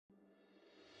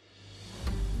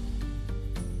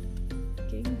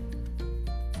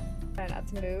Try not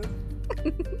to move.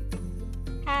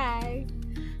 Hi.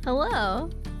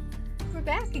 Hello. We're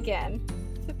back again.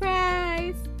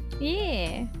 Surprise!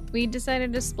 Yeah. We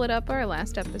decided to split up our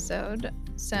last episode,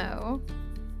 so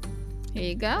here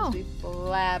you go. We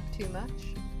blabbed too much.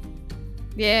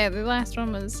 Yeah, the last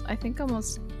one was, I think,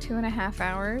 almost 2.5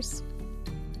 hours.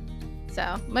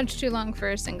 So, much too long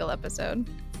for a single episode.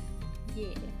 Yeah.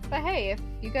 But hey, if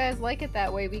you guys like it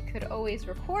that way, we could always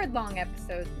record long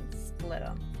episodes and split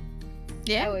them.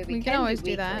 Yeah, that way we can always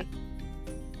do weekly. that.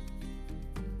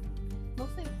 We'll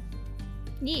see.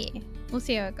 Yeah, we'll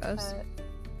see how it goes.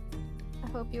 I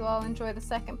hope you all enjoy the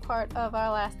second part of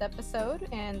our last episode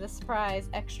and the surprise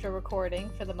extra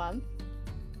recording for the month.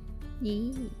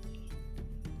 Yeah.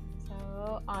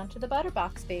 So, on to the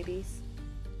Butterbox babies.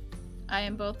 I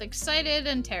am both excited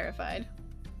and terrified.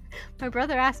 My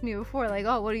brother asked me before, like,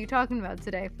 oh, what are you talking about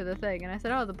today for the thing? And I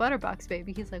said, oh, the Butterbox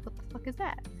baby. He's like, what the fuck is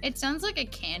that? It sounds like a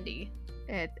candy.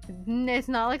 It's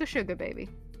not like a sugar baby,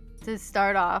 to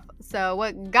start off. So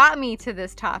what got me to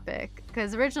this topic,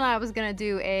 because originally I was going to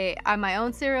do my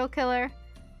own serial killer,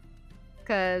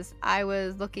 because I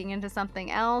was looking into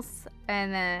something else.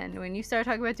 And then when you started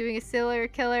talking about doing a serial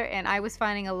killer, and I was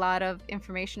finding a lot of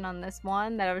information on this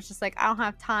one, that I was just like, I don't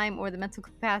have time or the mental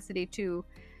capacity to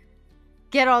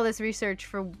get all this research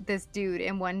for this dude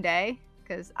in one day,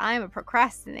 because I'm a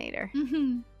procrastinator.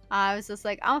 I was just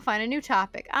like, I'm gonna find a new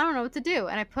topic. I don't know what to do.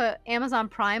 And I put Amazon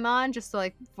Prime on just to,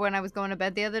 like, when I was going to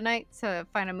bed the other night to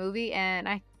find a movie, and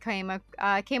I came up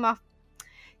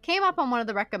on one of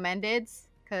the recommendeds,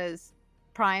 because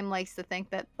Prime likes to think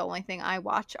that the only thing I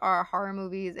watch are horror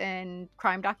movies and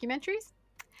crime documentaries.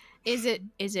 Is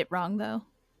it wrong though?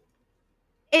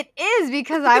 It is,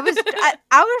 because I was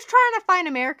I was trying to find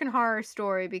American Horror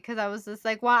Story, because I was just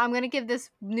like, well, I'm gonna give this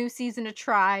new season a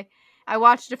try. I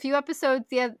watched a few episodes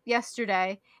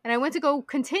yesterday, and I went to go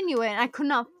continue it, and I could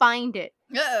not find it.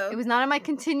 Uh-oh. It was not in my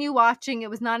continue watching. It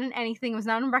was not in anything. It was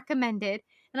not in recommended.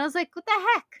 And I was like, what the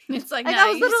heck? It's like, I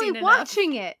was literally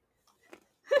watching it.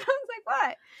 I was like,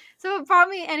 what? So it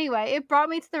brought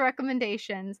me to the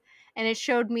recommendations, and it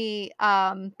showed me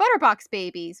Butterbox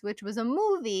Babies, which was a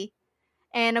movie.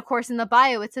 And of course, in the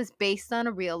bio, it says based on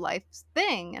a real life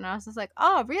thing. And I was just like,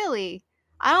 oh, really?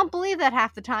 I don't believe that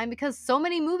half the time, because so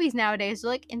many movies nowadays are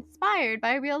like inspired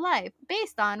by real life,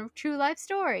 based on a true life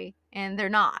story. And they're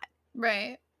not.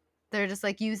 Right. They're just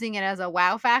like using it as a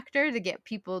wow factor to get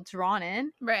people drawn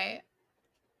in. Right.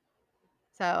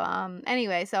 So,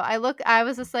 anyway, so I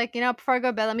was just like, before I go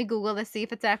to bed, let me Google this, see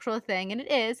if it's actual thing. And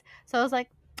it is. So I was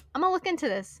like, I'm gonna look into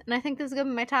this. And I think this is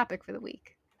gonna be my topic for the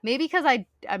week. Maybe because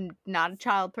I'm not a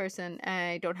child person,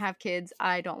 and I don't have kids.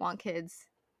 I don't want kids.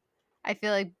 I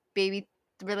feel like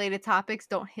baby-related topics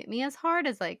don't hit me as hard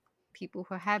as, like, people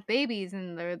who have babies,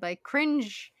 and they're, like,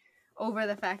 cringe over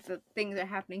the fact that things are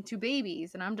happening to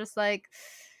babies. And I'm just like,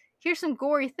 here's some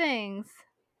gory things.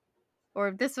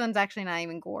 Or this one's actually not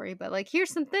even gory, but, like,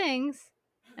 here's some things,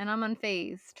 and I'm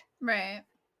unfazed. Right.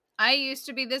 I used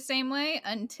to be the same way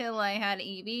until I had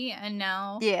Evie, and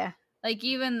now, Yeah. like,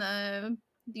 even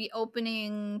the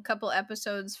opening couple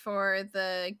episodes for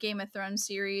the Game of Thrones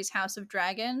series House of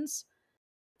Dragons,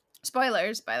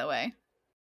 spoilers, by the way,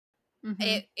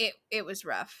 it was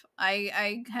rough.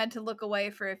 I had to look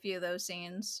away for a few of those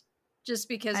scenes just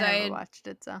because I never watched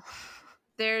it. So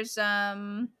there's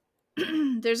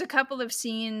there's a couple of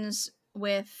scenes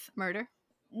with murder,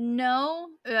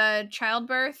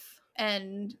 childbirth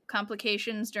and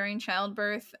complications during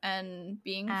childbirth, and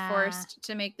being forced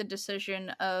to make the decision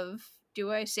of, do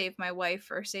I save my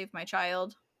wife or save my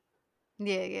child?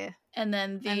 Yeah. And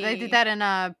then they did that in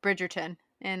Bridgerton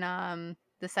in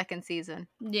the second season.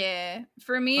 Yeah.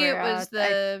 For me, it was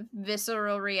the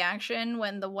visceral reaction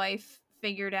when the wife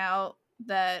figured out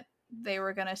that they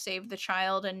were going to save the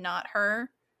child and not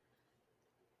her.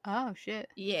 Oh, shit.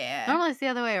 Yeah. Normally it's the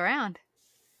other way around.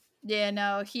 Yeah,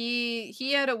 no, he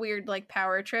had a weird, like,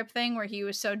 power trip thing where he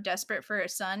was so desperate for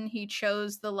his son, he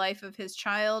chose the life of his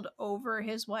child over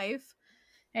his wife.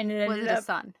 And it ended up a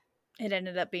son. It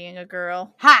ended up being a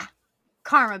girl. Ha!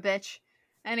 Karma, bitch.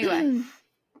 Anyway.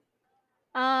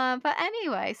 But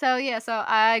anyway, so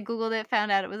I Googled it, found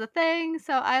out it was a thing,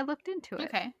 so I looked into it.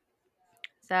 Okay.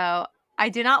 So I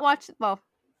did not watch, well,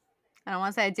 I don't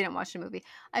want to say I didn't watch the movie.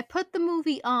 I put the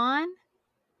movie on,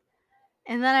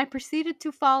 and then I proceeded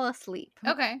to fall asleep.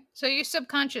 Okay. So you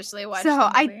subconsciously watched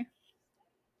the movie.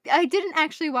 I didn't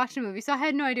actually watch the movie, so I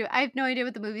had no idea. I have no idea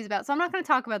what the movie's about, so I'm not going to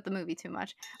talk about the movie too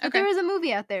much. But there is a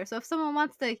movie out there, so if someone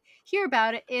wants to hear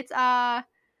about it, it's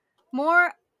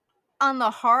more on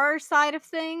the horror side of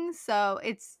things. So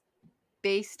it's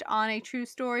based on a true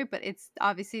story, but it's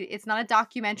not a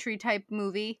documentary type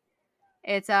movie.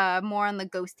 It's more on the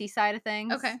ghosty side of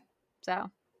things. Okay. So,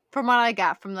 from what I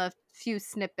got from the few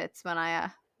snippets when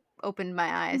I opened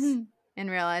my eyes and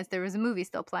realized there was a movie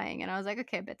still playing, and I was like,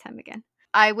 okay, bedtime again.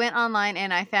 I went online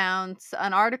and I found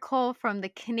an article from the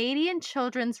Canadian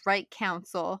Children's Right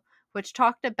Council, which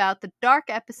talked about the dark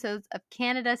episodes of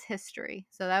Canada's history.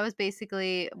 So that was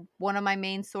basically one of my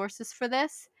main sources for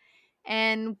this.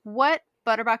 And what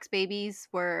Butterbox babies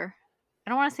were, I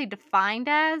don't want to say defined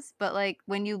as, but like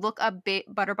when you look up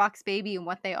Butterbox baby and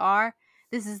what they are,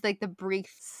 this is like the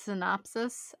brief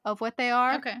synopsis of what they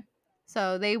are. Okay.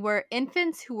 So they were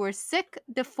infants who were sick,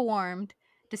 deformed,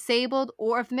 disabled,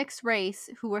 or of mixed race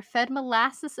who were fed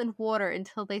molasses and water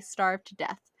until they starved to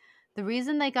death. The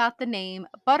reason they got the name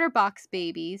Butterbox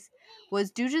babies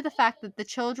was due to the fact that the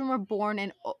children were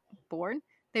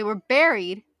they were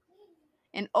buried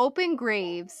in open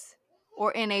graves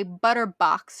or in a butter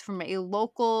box from a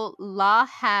local La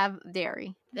Have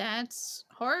dairy. That's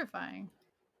horrifying.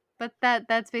 But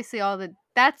that's basically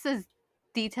that's as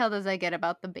detailed as I get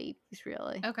about the babies,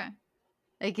 really. Okay.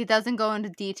 Like, it doesn't go into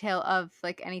detail of,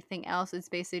 like, anything else. It's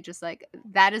basically just, like,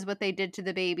 that is what they did to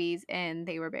the babies, and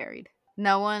they were buried.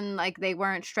 No one, like, they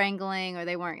weren't strangling, or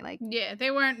they weren't, like... Yeah,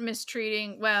 they weren't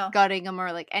mistreating, gutting them,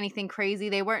 or, like, anything crazy.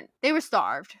 They were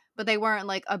starved, but they weren't,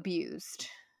 like, abused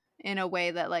in a way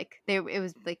that, like, it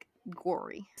was, like,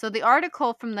 gory. So the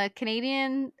article from the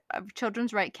Canadian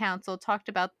Children's Right Council talked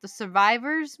about the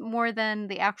survivors more than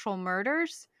the actual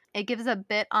murders. It gives a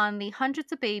bit on the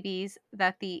hundreds of babies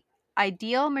that the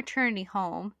Ideal Maternity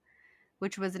Home,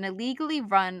 which was an illegally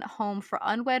run home for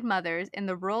unwed mothers in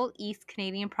the rural East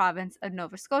Canadian province of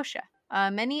Nova Scotia.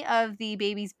 Many of the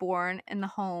babies born in the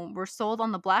home were sold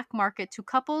on the black market to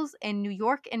couples in New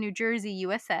York and New Jersey,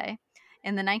 USA,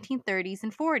 in the 1930s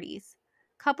and 40s.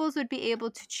 Couples would be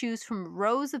able to choose from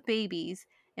rows of babies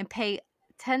and pay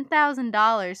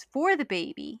 $10,000 for the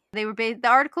baby. The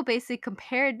article basically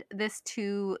compared this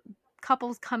to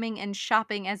couples coming and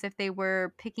shopping as if they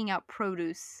were picking out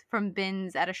produce from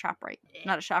bins at a ShopRite.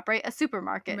 Not a ShopRite, a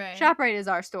supermarket. Right. ShopRite is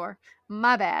our store.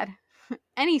 My bad.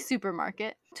 Any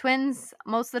supermarket. Twins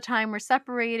most of the time were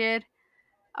separated,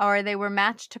 or they were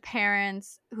matched to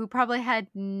parents who probably had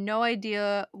no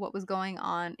idea what was going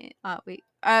on.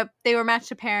 They were matched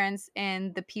to parents,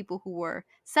 and the people who were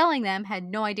selling them had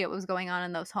no idea what was going on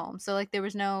in those homes. So, like, there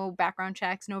was no background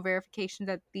checks, no verification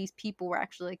that these people were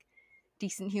actually, like,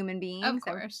 decent human beings. Of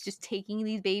course. Just taking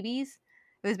these babies.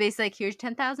 It was basically like, here's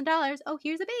 $10,000. Oh,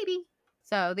 here's a baby.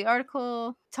 So the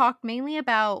article talked mainly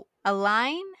about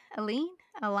Elaine, or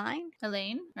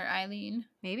Eileen.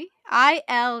 Maybe.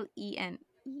 Ilene.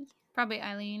 Probably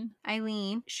Eileen.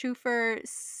 Eileen Schufer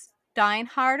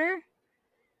Steinharder,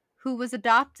 who was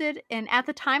adopted, and at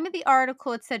the time of the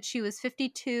article it said she was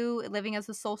 52, living as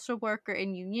a social worker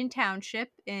in Union Township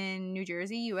in New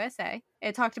Jersey, USA.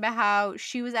 It talked about how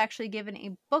she was actually given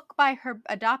a book by her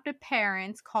adopted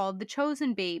parents called The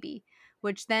Chosen Baby,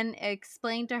 which then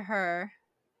explained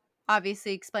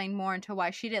more into why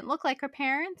she didn't look like her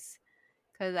parents.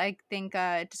 Because I think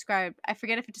I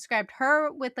forget if it described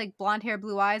her with, like, blonde hair,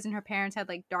 blue eyes, and her parents had,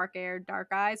 like, dark hair, dark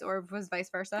eyes, or if it was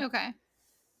vice versa. Okay.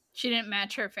 She didn't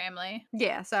match her family.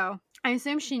 Yeah, so I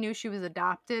assume she knew she was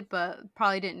adopted, but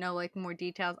probably didn't know, like, more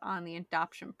details on the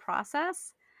adoption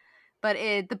process. But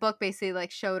the book basically,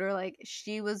 like, showed her, like,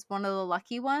 she was one of the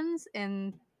lucky ones,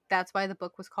 and that's why the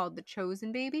book was called The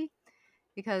Chosen Baby,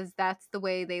 because that's the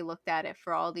way they looked at it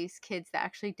for all these kids that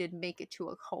actually did make it to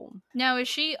a home. Now, is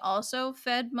she also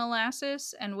fed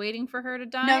molasses and waiting for her to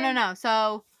die? No.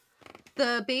 So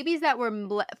the babies that were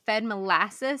fed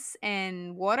molasses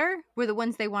and water were the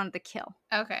ones they wanted to kill.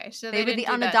 Okay, so they were the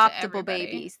unadoptable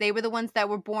babies. They were the ones that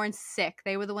were born sick.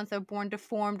 They were the ones that were born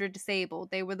deformed or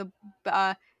disabled. They were the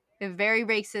very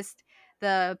racist.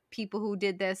 The people who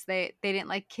did this, they didn't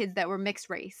like kids that were mixed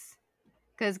race.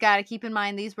 Because gotta keep in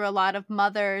mind, these were a lot of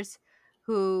mothers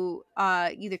who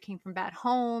either came from bad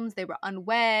homes, they were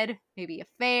unwed, maybe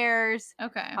affairs,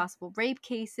 possible rape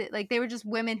cases. Like, they were just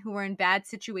women who were in bad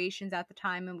situations at the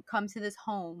time and would come to this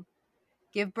home,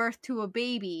 give birth to a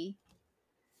baby,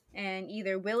 and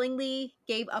either willingly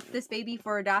gave up this baby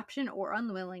for adoption or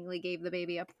unwillingly gave the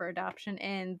baby up for adoption.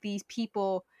 And these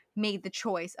people made the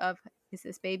choice of, is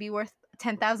this baby worth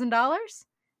 $10,000?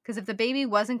 Because if the baby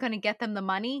wasn't going to get them the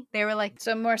money, they were like...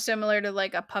 So more similar to,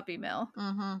 like, a puppy mill.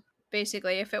 Mm-hmm.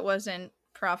 Basically, if it wasn't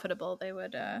profitable, they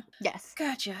would... Yes.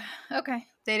 Gotcha. Okay.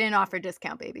 They didn't offer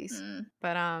discount babies.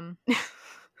 But, I'm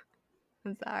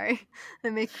sorry.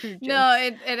 They make crude jokes. No,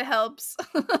 it helps.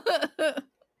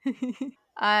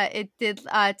 It did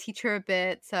teach her a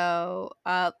bit. So,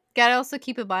 gotta also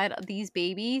keep in mind these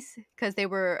babies, because they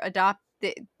were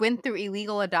went through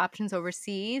illegal adoptions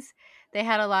overseas, they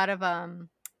had a lot of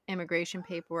immigration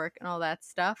paperwork and all that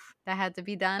stuff that had to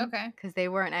be done. Okay. Because they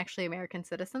weren't actually American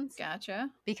citizens. Gotcha.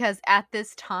 Because at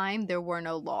this time, there were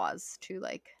no laws to,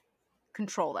 like,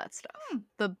 control that stuff.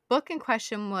 The book in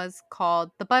question was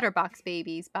called The Butterbox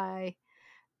Babies by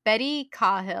Betty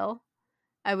Cahill.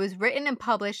 It was written and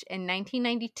published in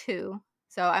 1992.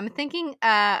 So I'm thinking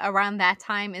around that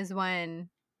time is when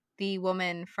the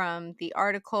woman from the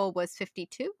article was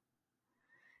 52.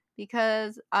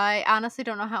 Because I honestly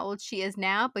don't know how old she is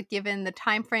now, but given the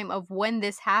time frame of when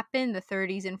this happened, the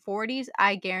 30s and 40s,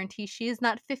 I guarantee she is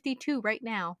not 52 right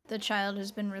now. The child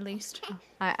has been released.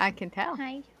 I can tell.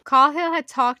 Hi. Cahill had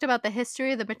talked about the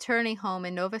history of the maternity home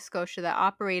in Nova Scotia that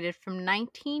operated from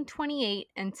 1928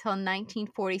 until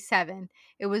 1947.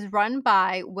 It was run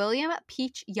by William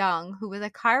Peach Young, who was a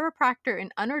chiropractor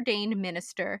and unordained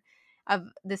minister of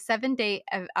the Seventh-day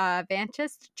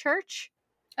Adventist Church.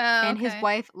 And his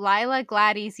wife, Lila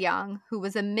Gladys Young, who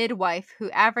was a midwife who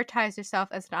advertised herself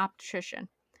as an obstetrician.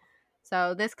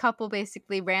 So this couple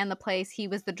basically ran the place. He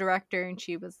was the director and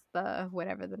she was the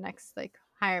whatever the next, like,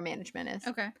 higher management is.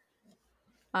 Okay.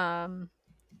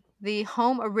 The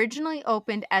home originally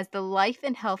opened as the Life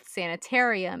and Health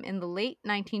Sanitarium in the late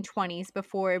 1920s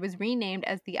before it was renamed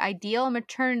as the Ideal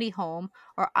Maternity Home,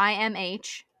 or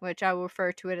IMH, which I will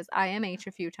refer to it as IMH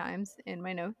a few times in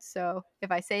my notes. So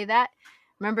if I say that,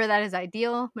 remember that is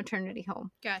Ideal Maternity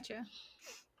Home. Gotcha.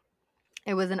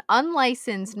 It was an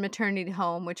unlicensed maternity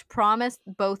home which promised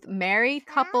both married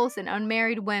couples and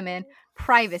unmarried women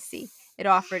privacy. It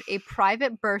offered a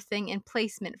private birthing and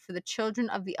placement for the children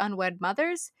of the unwed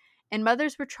mothers, and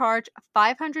mothers were charged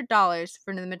 $500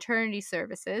 for the maternity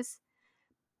services.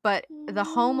 But the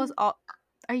home was all...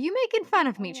 Are you making fun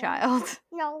of me, child?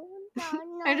 No.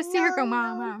 I just see her go,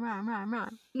 mom, mom, mom, mom,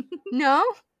 mom. No?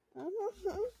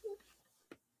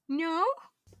 No?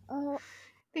 I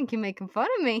think you're making fun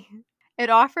of me. It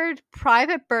offered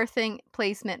private birthing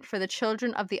placement for the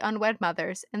children of the unwed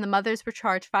mothers, and the mothers were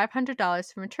charged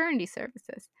 $500 for maternity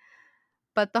services.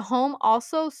 But the home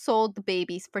also sold the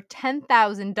babies for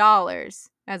 $10,000,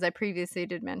 as I previously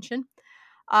did mention.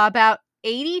 About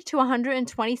 80 to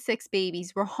 126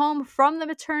 babies were home from the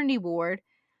maternity ward.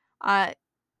 It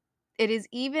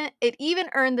even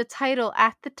earned the title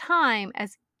at the time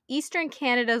as Eastern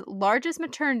Canada's largest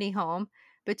maternity home.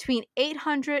 Between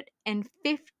 800 and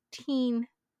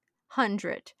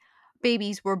 1,500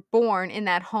 babies were born in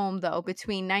that home, though,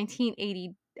 between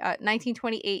 1928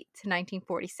 to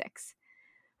 1946.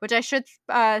 Which I should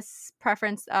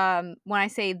preference when I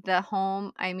say the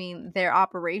home, I mean their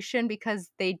operation, because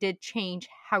they did change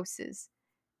houses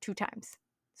 2 times.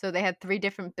 So they had 3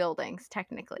 different buildings,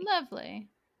 technically. Lovely.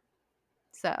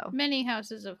 So many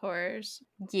houses of horrors.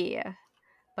 Yeah.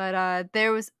 But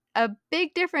there was a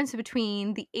big difference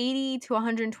between the 80 to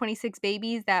 126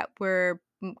 babies that were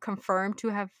confirmed to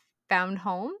have found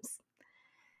homes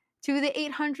to the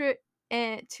 800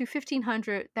 to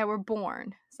 1,500 that were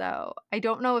born. So I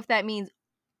don't know if that means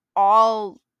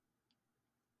all,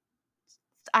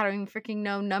 I don't even freaking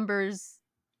know, numbers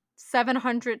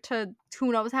 700 to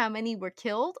who knows how many were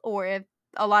killed, or if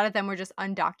a lot of them were just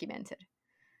undocumented.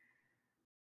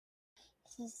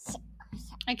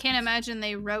 I can't imagine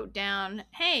they wrote down,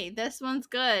 hey, this one's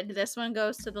good, this one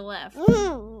goes to the left.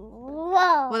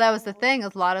 Well, that was the thing.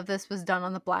 A lot of this was done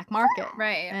on the black market.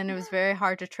 Right. And it was very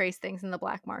hard to trace things in the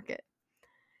black market.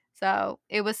 So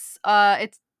it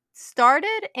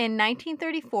started in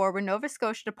 1934 when Nova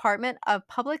Scotia Department of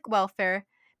Public Welfare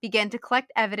began to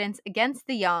collect evidence against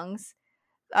the Youngs,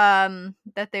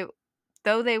 that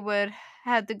they would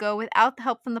had to go without the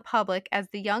help from the public, as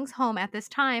the Youngs' home at this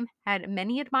time had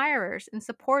many admirers and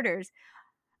supporters,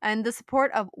 and the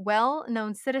support of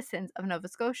well-known citizens of Nova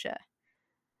Scotia.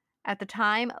 At the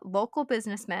time, local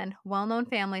businessmen, well-known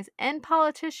families, and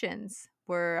politicians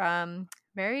were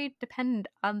very dependent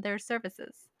on their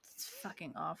services. It's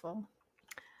fucking awful.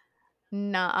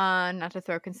 Not to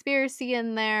throw conspiracy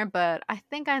in there, but I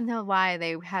think I know why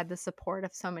they had the support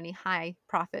of so many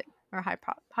high-profit or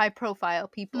high-profile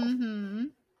people. Mm-hmm.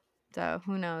 So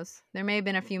who knows? There may have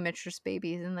been a few mistress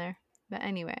babies in there. But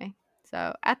anyway,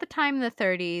 so at the time in the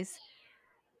 30s,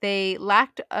 they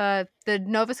lacked, the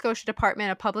Nova Scotia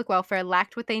Department of Public Welfare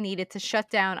lacked what they needed to shut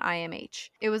down IMH.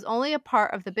 It was only a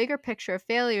part of the bigger picture of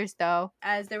failures, though,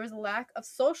 as there was a lack of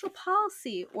social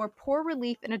policy or poor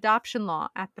relief in adoption law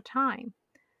at the time.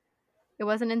 It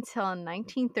wasn't until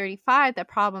 1935 that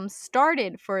problems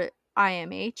started for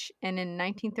IMH, and in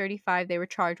 1935 they were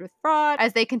charged with fraud,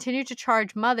 as they continued to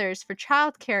charge mothers for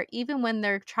childcare even when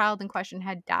their child in question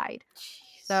had died.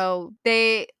 Jeez. So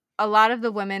a lot of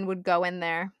the women would go in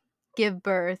there give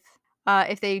birth,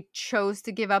 if they chose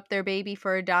to give up their baby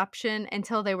for adoption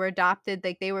until they were adopted,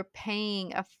 like they were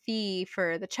paying a fee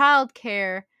for the child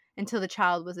care until the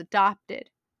child was adopted.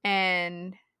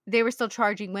 And they were still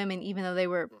charging women even though they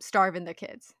were starving their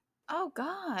kids. Oh,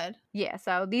 God. Yeah,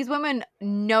 so these women,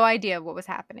 no idea what was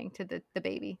happening to the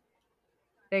baby.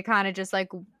 They kind of just like,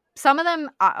 some of them,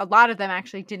 a lot of them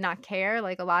actually did not care.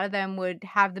 Like a lot of them would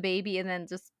have the baby and then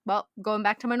just, well, going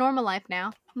back to my normal life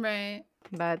now. Right.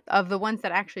 But of the ones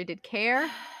that actually did care,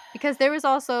 because there was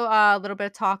also a little bit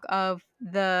of talk of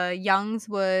the Youngs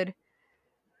would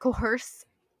coerce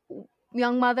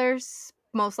young mothers,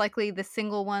 most likely the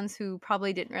single ones who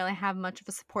probably didn't really have much of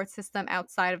a support system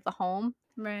outside of the home,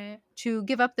 Right. to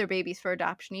give up their babies for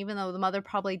adoption, even though the mother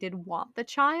probably did want the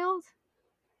child.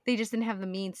 They just didn't have the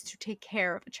means to take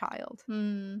care of a child.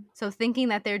 So thinking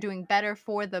that they're doing better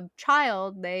for the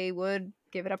child, they would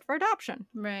give it up for adoption.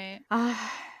 Right.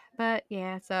 But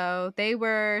yeah, so they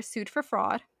were sued for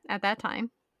fraud at that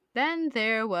time. Then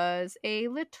there was a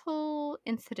little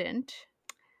incident.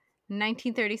 In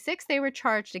 1936, they were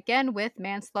charged again with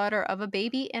manslaughter of a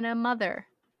baby and a mother.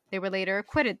 They were later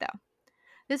acquitted, though.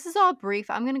 This is all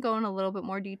brief. I'm going to go in a little bit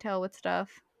more detail with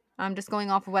stuff. I'm just going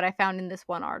off of what I found in this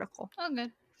one article. Oh,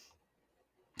 good.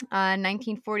 In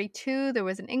 1942, there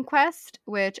was an inquest,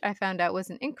 which I found out was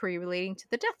an inquiry relating to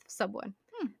the death of someone.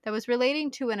 That was relating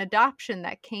to an adoption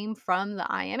that came from the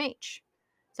IMH.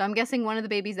 So I'm guessing one of the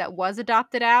babies that was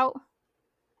adopted out,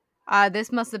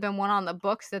 this must have been one on the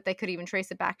books that they could even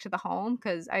trace it back to the home,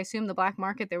 because I assume the black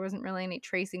market, there wasn't really any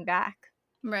tracing back.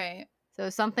 Right. So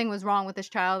something was wrong with this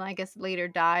child, and I guess later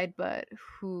died, but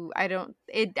I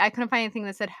couldn't find anything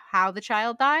that said how the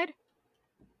child died.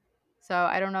 So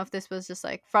I don't know if this was just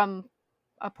like from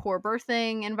a poor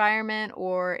birthing environment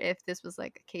or if this was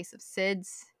like a case of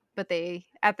SIDS, but they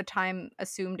at the time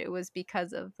assumed it was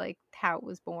because of like how it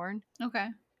was born. Okay.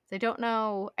 So I don't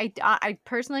know. I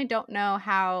personally don't know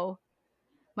how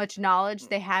much knowledge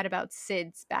they had about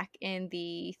SIDS back in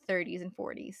the 30s and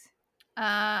 40s.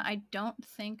 I don't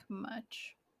think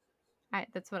much.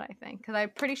 That's what I think, because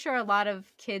I'm pretty sure a lot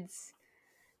of kids,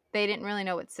 they didn't really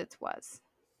know what SIDS was.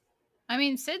 I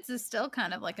mean, SIDS is still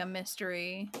kind of like a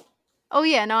mystery. Oh,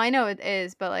 yeah, no, I know it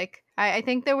is, but, like, I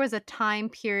think there was a time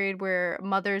period where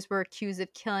mothers were accused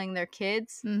of killing their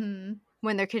kids when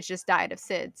their kids just died of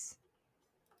SIDS.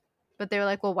 But they were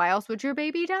like, well, why else would your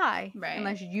baby die? Right.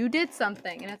 Unless you did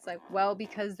something. And it's like, well,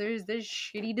 because there's this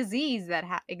shitty disease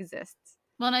that exists.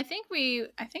 Well, and I think we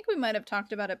might have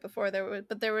talked about it before.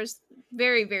 There was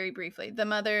very, very briefly the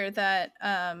mother that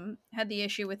had the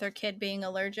issue with her kid being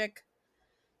allergic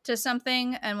to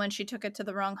something, and when she took it to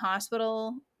the wrong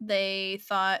hospital, they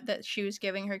thought that she was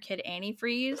giving her kid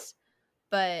antifreeze,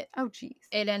 but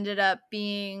it ended up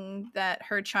being that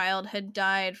her child had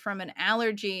died from an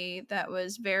allergy that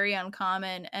was very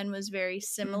uncommon and was very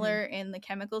similar in the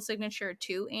chemical signature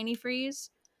to antifreeze.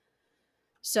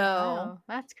 So wow,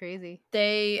 that's crazy.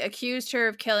 They accused her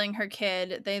of killing her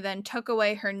kid. They then took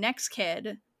away her next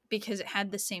kid because it had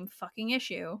the same fucking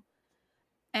issue.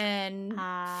 And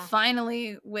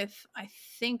finally, with, I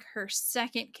think, her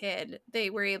second kid, they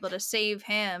were able to save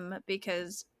him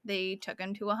because they took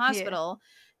him to a hospital,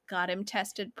 got him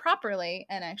tested properly,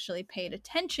 and actually paid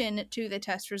attention to the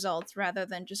test results rather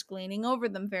than just gleaning over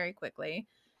them very quickly.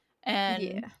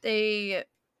 And they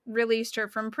released her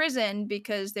from prison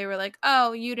because they were like,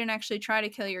 oh, you didn't actually try to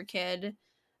kill your kid.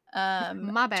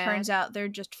 My bad. Turns out they're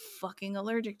just fucking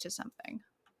allergic to something.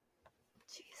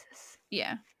 Jesus.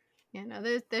 Yeah. Yeah, no,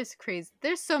 there's crazy.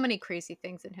 There's so many crazy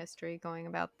things in history going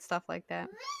about stuff like that.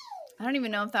 I don't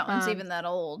even know if that one's even that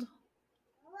old.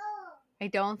 I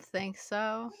don't think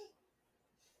so.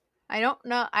 I don't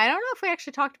know if we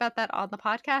actually talked about that on the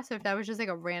podcast or if that was just like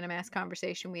a random ass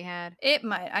conversation we had. It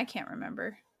might. I can't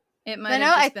remember. It might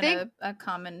have just been a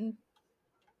common.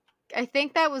 I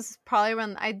think that was probably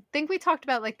around. I think we talked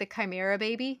about like the Chimera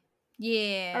baby.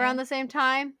 Yeah. Around the same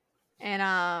time. And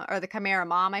or the Chimera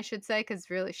mom, I should say,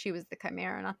 because really she was the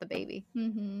Chimera, not the baby.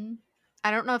 I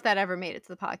don't know if that ever made it to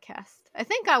the podcast. I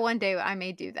think one day I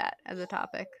may do that as a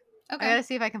topic. Okay. I gotta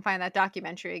see if I can find that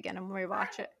documentary again and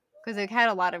rewatch it, because it had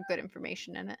a lot of good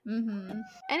information in it.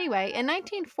 Anyway, in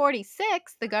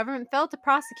 1946, the government failed to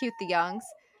prosecute the Youngs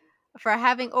for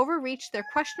having overreached their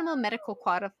questionable medical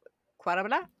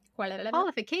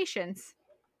qualifications.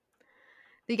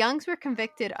 The Youngs were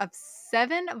convicted of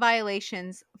 7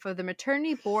 violations for the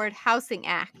Maternity Board Housing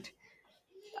Act.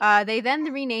 They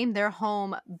then renamed their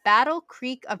home Battle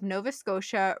Creek of Nova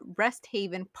Scotia Rest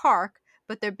Haven Park,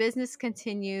 but their business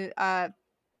continued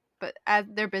but as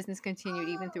their business continued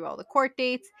even through all the court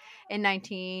dates. In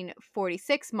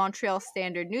 1946, Montreal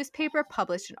Standard newspaper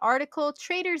published an article,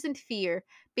 Traders in Fear,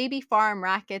 Baby Farm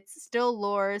Rackets Still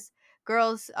Lures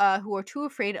Girls who were too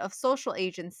afraid of social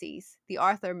agencies. The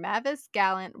author Mavis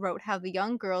Gallant wrote how the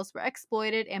young girls were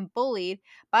exploited and bullied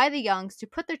by the Youngs to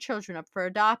put their children up for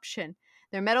adoption.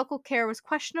 Their medical care was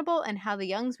questionable, and how the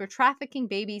Youngs were trafficking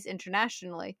babies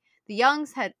internationally. The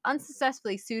Youngs had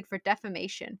unsuccessfully sued for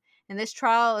defamation. In this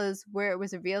trial is where it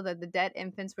was revealed that the dead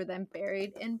infants were then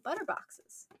buried in butter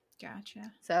boxes.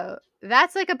 Gotcha. So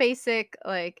that's like a basic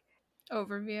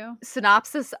overview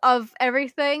synopsis of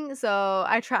everything. So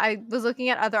I was looking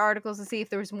at other articles to see if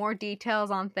there was more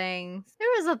details on things. There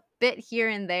was a bit here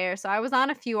and there. So I was on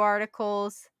a few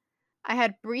articles. I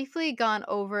had briefly gone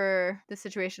over the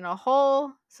situation a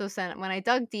whole. So when I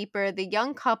dug deeper, the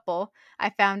young couple,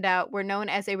 I found out, were known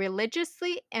as a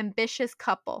religiously ambitious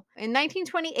couple. In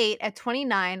 1928, at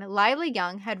 29, Lila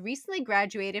Young had recently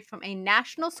graduated from a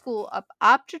national school of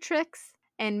obstetrics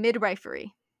and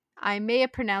midwifery. I may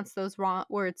have pronounced those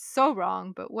words so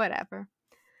wrong, but whatever.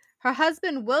 Her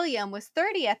husband, William, was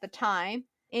 30 at the time,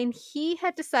 and he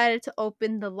had decided to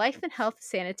open the Life and Health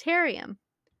Sanitarium.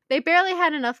 They barely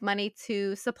had enough money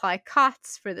to supply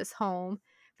cots for this home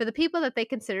for the people that they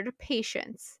considered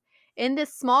patients. In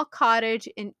this small cottage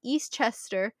in East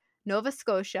Chester, Nova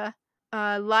Scotia,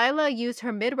 Lila used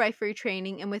her midwifery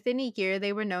training, and within a year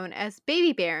they were known as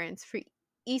baby barons for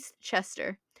East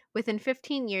Chester. Within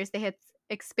 15 years, they had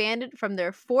expanded from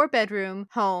their 4-bedroom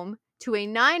home to a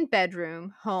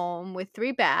 9-bedroom home with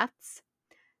 3 baths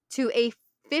to a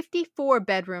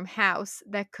 54-bedroom house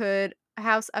that could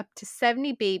house up to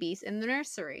 70 babies in the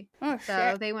nursery. Oh,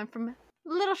 so they went from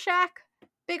little shack,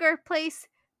 bigger place,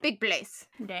 big place.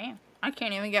 Damn. I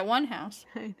can't even get one house.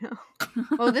 I know.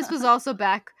 Well, this was also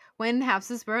back when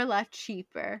houses were a lot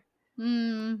cheaper.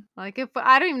 Like, if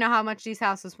I don't even know how much these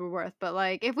houses were worth, but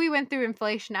like if we went through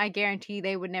inflation, I guarantee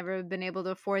they would never have been able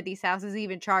to afford these houses,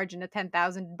 even charging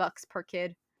 $10,000 per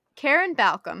kid. Karen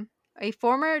Balcom, a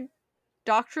former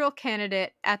doctoral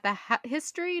candidate at the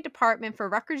history department for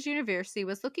Rutgers University,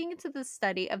 was looking into the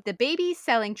study of the baby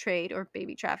selling trade, or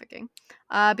baby trafficking,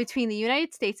 between the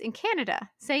United States and Canada,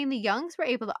 saying the Youngs were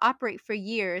able to operate for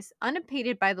years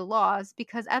unimpeded by the laws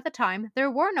because at the time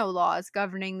there were no laws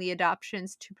governing the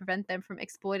adoptions to prevent them from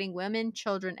exploiting women,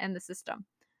 children, and the system.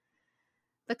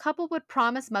 The couple would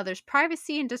promise mothers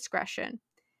privacy and discretion.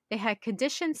 They had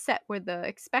conditions set where the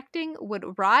expecting would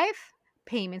arrive,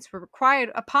 payments were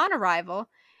required upon arrival,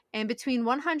 and between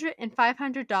 $100 and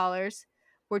 $500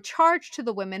 were charged to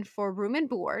the women for room and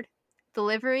board,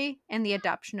 delivery, and the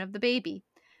adoption of the baby.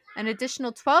 An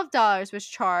additional $12 was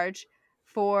charged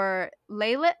for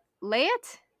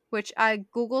layette, which I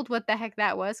googled what the heck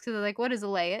that was, because I was like, what is a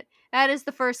layette? That is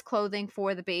the first clothing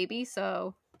for the baby,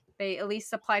 so they at least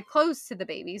supplied clothes to the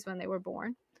babies when they were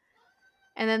born.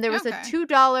 And then there was a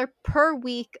 $2 per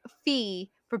week fee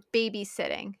for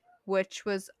babysitting, which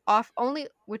was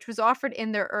offered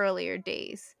in their earlier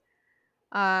days.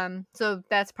 So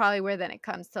that's probably where then it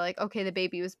comes to like, okay, the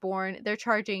baby was born. They're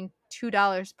charging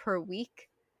 $2 per week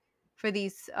for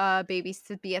these babies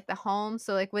to be at the home.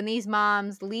 So like when these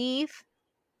moms leave,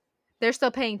 they're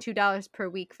still paying $2 per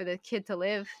week for the kid to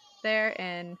live there,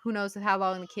 and who knows how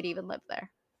long the kid even lived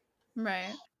there.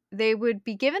 Right. They would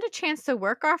be given a chance to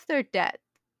work off their debt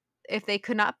if they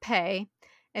could not pay.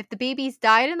 If the babies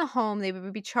died in the home, they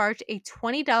would be charged a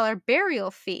 $20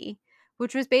 burial fee,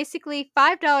 which was basically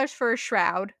 $5 for a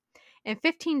shroud and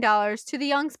 $15 to the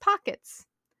Young's pockets.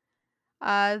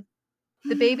 The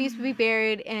babies would be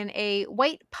buried in a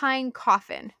white pine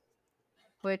coffin,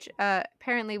 which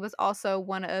apparently was also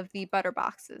one of the butter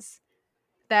boxes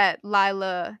that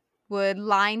Lila would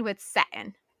line with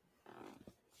satin.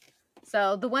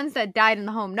 So the ones that died in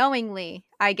the home knowingly,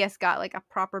 I guess, got like a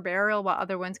proper burial, while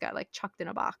other ones got like chucked in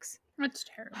a box. That's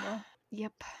terrible.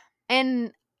 Yep.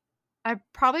 And I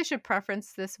probably should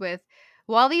preference this with,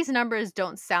 while these numbers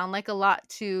don't sound like a lot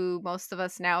to most of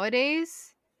us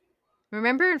nowadays,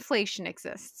 remember inflation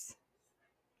exists.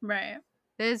 Right.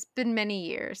 There's been many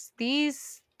years.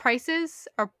 These prices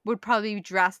would probably be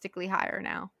drastically higher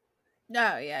now.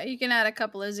 Oh yeah, you can add a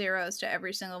couple of zeros to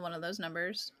every single one of those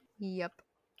numbers. Yep.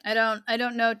 I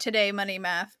don't know today money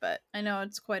math, but I know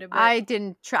it's quite a bit. I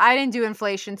didn't do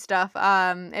inflation stuff.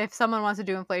 If someone wants to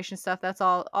do inflation stuff, that's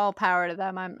all power to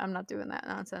them. I'm not doing that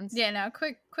nonsense. Yeah, no,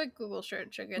 quick Google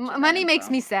search will get you money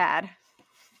makes me sad.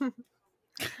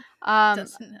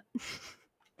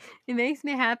 It makes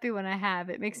me happy when I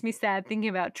have it. It makes me sad thinking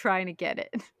about trying to get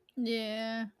it.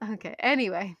 Yeah. Okay.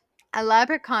 Anyway,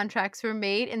 Elaborate contracts were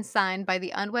made and signed by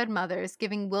the unwed mothers,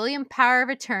 giving William power of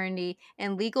attorney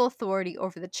and legal authority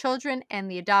over the children and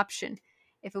the adoption.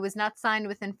 If it was not signed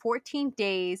within 14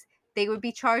 days, they would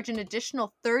be charged an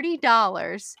additional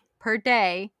 $30 per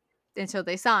day until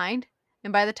they signed.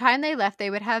 And by the time they left, they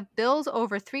would have bills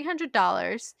over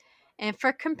 $300. And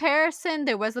for comparison,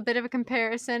 there was a bit of a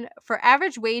comparison. For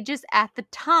average wages at the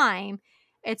time,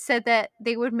 it said that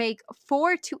they would make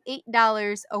 $4 to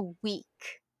 $8 a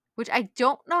week, which I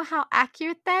don't know how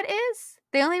accurate that is.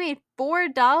 They only made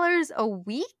 $4 a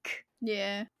week?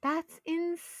 Yeah. That's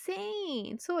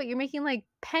insane. So what, you're making like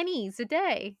pennies a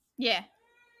day? Yeah.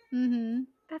 Mm-hmm.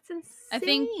 That's insane. I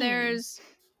think there's,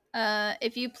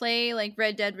 if you play like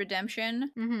Red Dead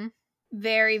Redemption, mm-hmm.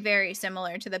 very, very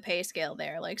similar to the pay scale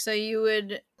there. Like, so you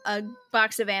would, a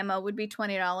box of ammo would be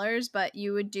 $20, but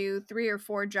you would do 3 or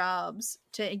 4 jobs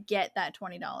to get that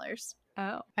 $20.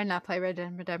 Oh, I did not play Red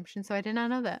Dead Redemption, so I did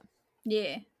not know that.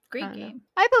 Yeah, great game.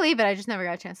 I believe it. I just never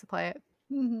got a chance to play it.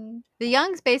 Mm-hmm. The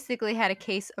Youngs basically had a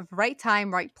case of right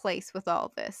time, right place with all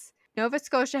of this. Nova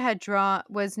Scotia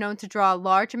was known to draw a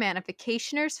large amount of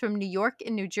vacationers from New York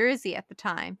and New Jersey at the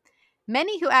time.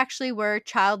 Many who actually were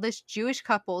childless Jewish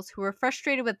couples who were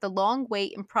frustrated with the long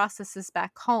wait and processes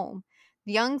back home.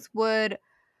 The Youngs would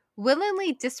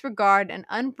willingly disregard an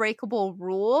unbreakable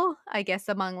rule, I guess,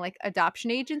 among like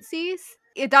adoption agencies.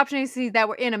 Adoption agencies that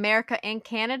were in America and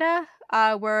Canada,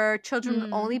 where children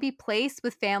would only be placed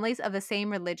with families of the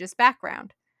same religious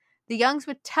background. The Youngs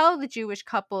would tell the Jewish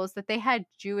couples that they had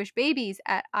Jewish babies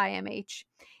at IMH,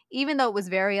 even though it was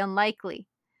very unlikely.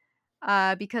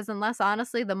 Because unless,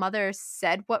 honestly, the mother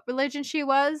said what religion she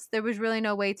was, there was really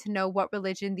no way to know what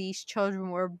religion these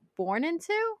children were born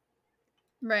into.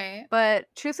 Right. But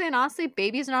truthfully and honestly,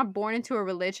 babies are not born into a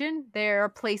religion. They're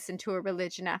placed into a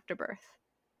religion after birth.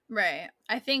 Right.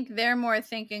 I think they're more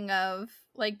thinking of,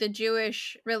 like, the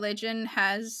Jewish religion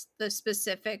has the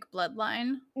specific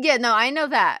bloodline. Yeah, no, I know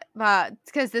that.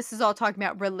 Because this is all talking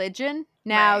about religion.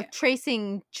 Now,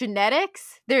 tracing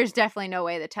genetics, there's definitely no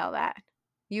way to tell that.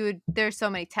 There's so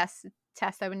many tests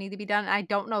that would need to be done. I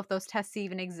don't know if those tests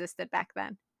even existed back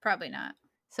then. Probably not.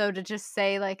 So to just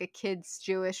say, like, a kid's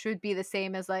Jewish would be the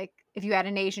same as, like, if you had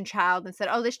an Asian child and said,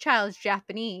 oh, this child is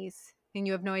Japanese. And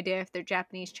you have no idea if they're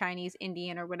Japanese, Chinese,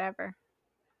 Indian, or whatever.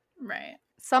 Right.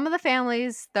 Some of the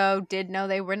families, though, did know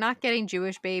they were not getting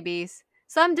Jewish babies.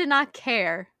 Some did not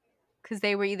care because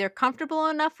they were either comfortable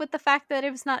enough with the fact that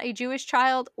it was not a Jewish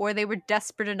child or they were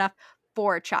desperate enough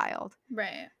for a child.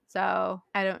 Right. So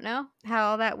I don't know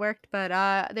how all that worked,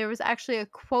 but there was actually a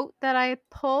quote that I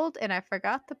pulled and I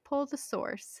forgot to pull the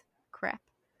source. Crap.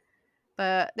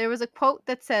 But there was a quote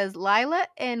that says, Lila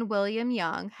and William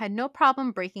Young had no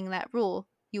problem breaking that rule.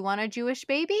 You want a Jewish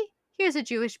baby? Here's a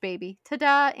Jewish baby.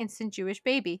 Ta-da, instant Jewish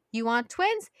baby. You want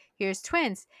twins? Here's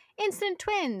twins. Instant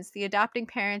twins. The adopting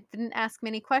parents didn't ask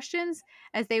many questions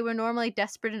as they were normally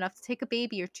desperate enough to take a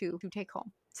baby or two to take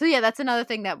home. So yeah, that's another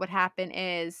thing that would happen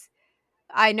is,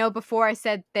 I know before I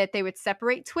said that they would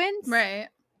separate twins. Right.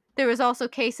 There was also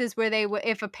cases where they would,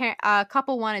 if a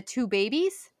couple wanted 2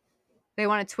 babies, they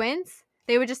wanted twins,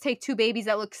 they would just take 2 babies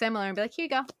that look similar and be like, here you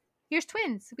go. Here's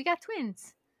twins. We got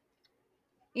twins.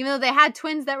 Even though they had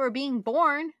twins that were being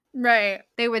born. Right.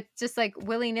 They would just like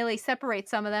willy-nilly separate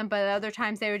some of them, but other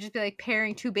times they would just be like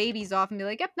pairing 2 babies off and be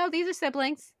like, yep, no, these are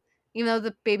siblings. Even though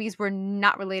the babies were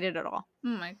not related at all. Oh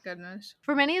my goodness.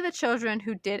 For many of the children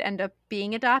who did end up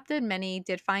being adopted, many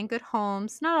did find good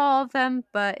homes. Not all of them,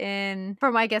 but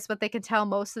from I guess what they can tell,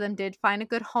 most of them did find a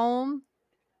good home.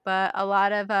 But a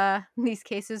lot of these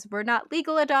cases were not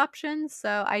legal adoptions,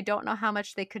 so I don't know how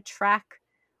much they could track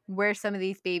where some of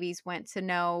these babies went to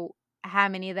know how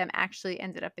many of them actually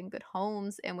ended up in good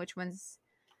homes and which ones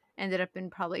ended up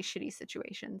in probably shitty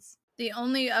situations. The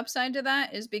only upside to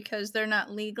that is because they're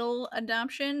not legal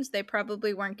adoptions, they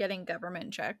probably weren't getting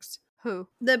government checks. Who?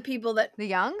 The people that... The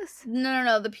Youngs?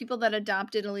 No. The people that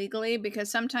adopted illegally,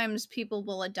 because sometimes people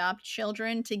will adopt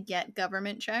children to get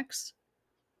government checks.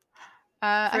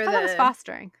 I thought that was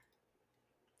fostering.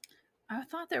 I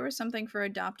thought there was something for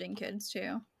adopting kids,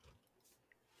 too.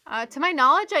 To my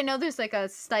knowledge, I know there's like a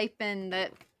stipend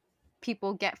that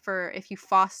people get for if you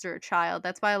foster a child.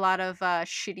 That's why a lot of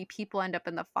shitty people end up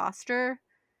in the foster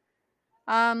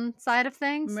side of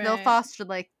things. Right. They'll foster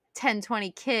like 10,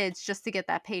 20 kids just to get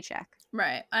that paycheck.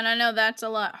 Right. And I know that's a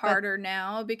lot harder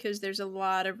now because there's a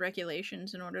lot of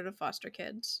regulations in order to foster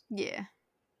kids. Yeah.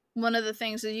 One of the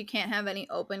things is you can't have any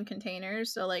open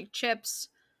containers. So like chips,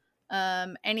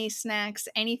 any snacks,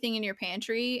 anything in your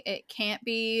pantry, it can't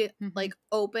be like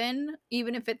open.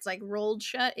 Even if it's like rolled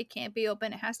shut, it can't be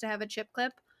open. It has to have a chip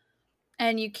clip.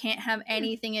 And you can't have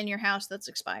anything in your house that's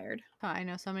expired. Oh, I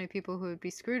know so many people who would be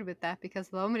screwed with that because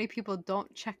so many people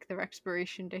don't check their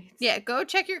expiration dates. Yeah, go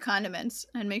check your condiments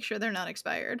and make sure they're not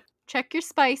expired. Check your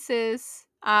spices.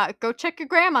 Go check your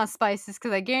grandma's spices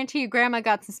because I guarantee you grandma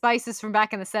got some spices from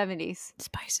back in the 70s.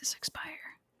 Spices expire.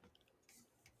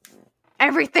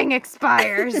 Everything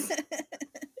expires.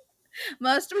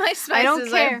 Most of my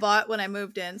spices I bought when I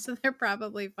moved in, so they're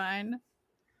probably fine.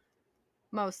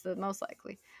 Most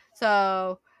likely.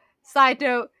 So, side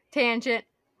note, tangent.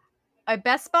 A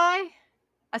Best Buy,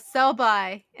 a sell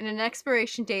by, and an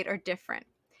expiration date are different.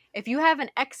 If you have an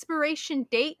expiration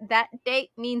date, that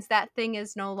date means that thing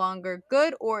is no longer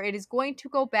good or it is going to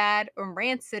go bad or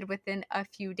rancid within a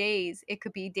few days. It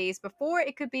could be days before,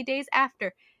 it could be days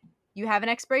after. You have an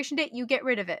expiration date, you get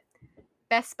rid of it.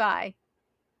 Best Buy.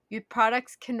 Your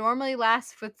products can normally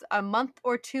last for a month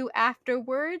or two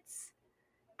afterwards,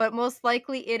 but most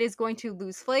likely it is going to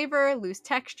lose flavor, lose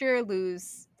texture,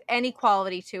 lose any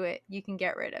quality to it. You can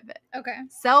get rid of it. Okay.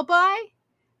 Sell by.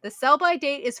 The sell by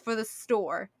date is for the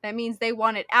store. That means they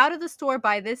want it out of the store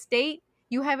by this date.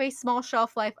 You have a small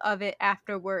shelf life of it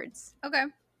afterwards. Okay.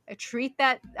 I treat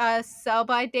that sell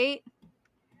by date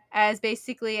as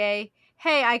basically a,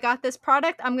 hey, I got this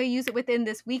product. I'm going to use it within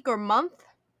this week or month.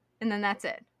 And then that's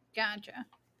it. Gotcha.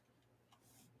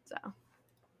 So,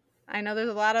 I know there's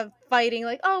a lot of fighting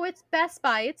like, oh, it's Best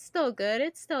Buy. It's still good.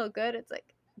 It's still good. It's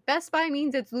like, Best Buy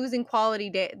means it's losing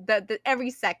quality every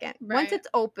second. Right. Once it's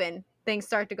open, things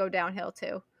start to go downhill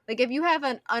too. Like if you have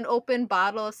an unopened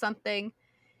bottle of something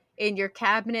in your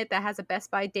cabinet that has a Best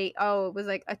Buy date, oh, it was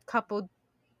like a couple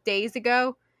days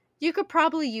ago, you could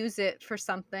probably use it for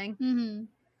something. Mm-hmm.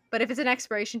 But if it's an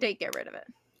expiration date, get rid of it.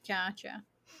 Gotcha.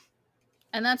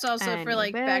 And that's also for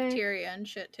like bacteria and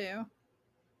shit too.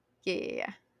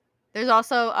 Yeah. There's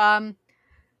also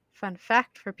fun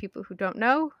fact for people who don't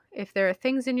know, if there are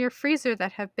things in your freezer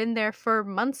that have been there for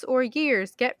months or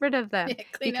years, get rid of them. Yeah,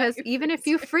 because even if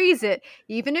you freeze it,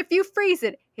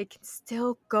 it can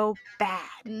still go bad.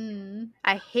 Mm.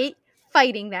 I hate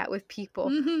fighting that with people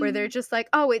where they're just like,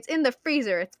 oh, it's in the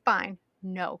freezer, it's fine.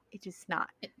 No, it is not.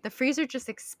 The freezer just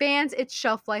expands its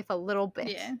shelf life a little bit.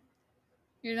 Yeah.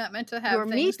 You're not meant to have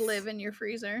things live in your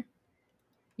freezer.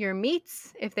 Your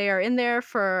meats, if they are in there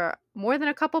for more than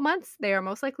a couple months, they are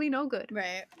most likely no good.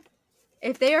 Right.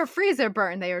 If they are freezer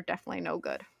burned, they are definitely no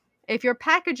good. If your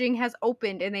packaging has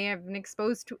opened and they have been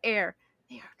exposed to air,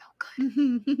 they are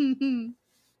no good.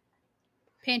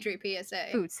 Pantry PSA.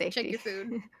 Food safety. Check your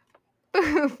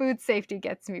food. Food safety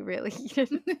gets me really heated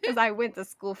because I went to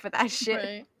school for that shit.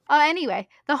 Right. Anyway,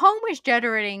 the home was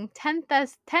generating tens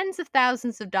of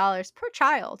thousands of dollars per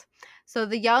child. So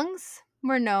the Youngs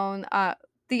were known...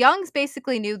 the Youngs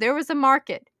basically knew there was a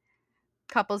market.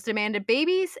 Couples demanded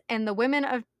babies, and the women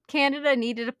of Canada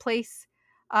needed a place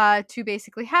to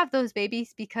basically have those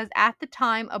babies because at the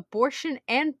time, abortion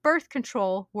and birth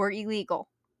control were illegal.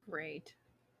 Great.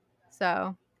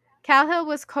 So, Cahill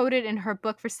was quoted in her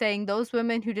book for saying those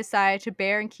women who decided to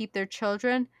bear and keep their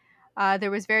children,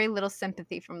 there was very little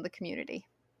sympathy from the community.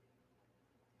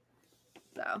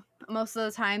 So, most of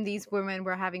the time, these women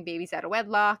were having babies out of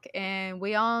wedlock, and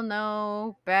we all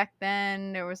know back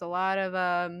then there was a lot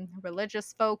of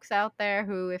religious folks out there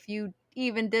who, if you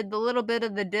even did the little bit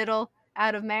of the diddle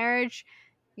out of marriage,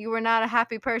 you were not a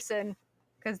happy person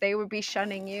because they would be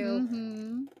shunning you.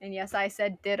 Mm-hmm. And yes, I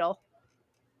said diddle.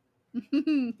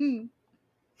 We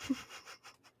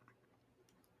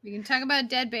can talk about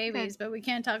dead babies, but we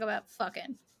can't talk about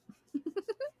fucking.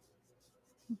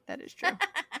 That is true.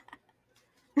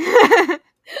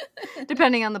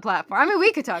 Depending on the platform. I mean,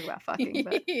 we could talk about fucking,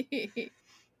 but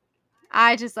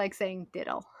I just like saying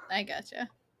diddle. I gotcha.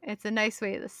 It's a nice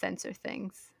way to censor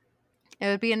things. It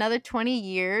would be another 20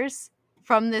 years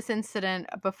from this incident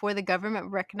before the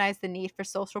government recognized the need for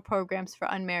social programs for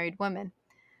unmarried women.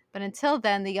 But until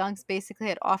then, the Youngs basically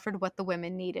had offered what the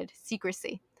women needed: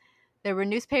 secrecy. There were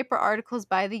newspaper articles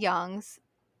by the Youngs.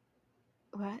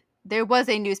 What? There was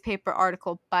a newspaper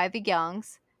article by the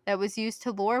Youngs that was used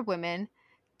to lure women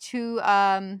to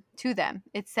them.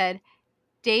 It said,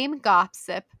 Dame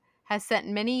Gossip has sent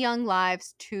many young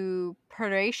lives to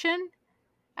perdition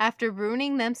after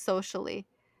ruining them socially.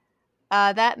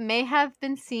 That might have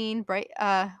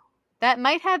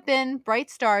been bright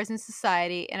stars in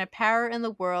society, and a power in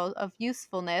the world of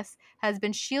usefulness has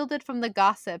been shielded from the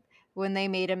gossip when they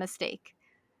made a mistake.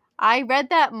 I read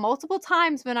that multiple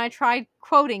times when I tried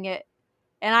quoting it,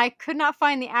 and I could not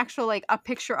find the actual, a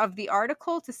picture of the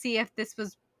article to see if this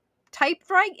was typed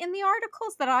right in the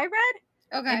articles that I read.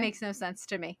 Okay. It makes no sense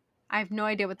to me. I have no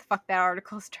idea what the fuck that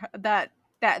article's that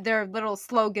their little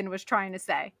slogan was trying to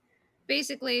say.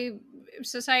 Basically,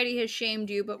 society has shamed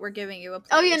you, but we're giving you a place.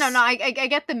 Oh, yeah, no, I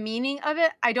get the meaning of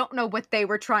it. I don't know what they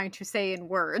were trying to say in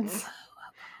words.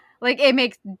 Like, it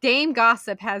makes... Dame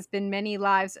Gossip has been many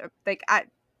lives... Like,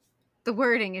 the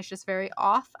wording is just very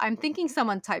off. I'm thinking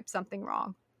someone typed something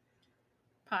wrong.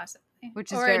 Possibly.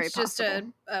 Which is very possible. Or it's just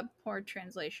a poor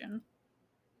translation.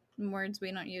 Words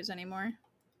we don't use anymore.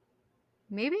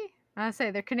 Maybe? I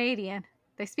say they're Canadian.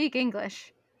 They speak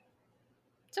English.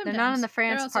 Sometimes. They're not in the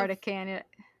France part of Canada.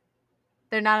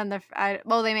 They're not in the...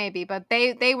 well, they may be, but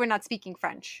they were not speaking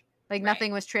French. Like,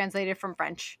 nothing was translated from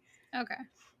French. Okay.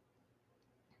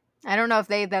 I don't know if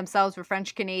they themselves were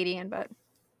French Canadian, but...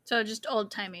 So just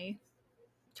old-timey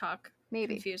talk.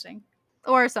 Maybe. Confusing.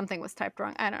 Or something was typed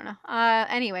wrong. I don't know.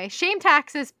 Anyway, shame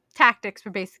tactics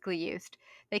were basically used.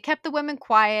 They kept the women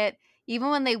quiet,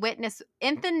 even when they witnessed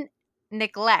infant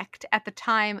neglect at the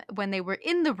time when they were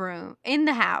in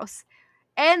the house,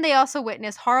 and they also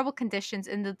witnessed horrible conditions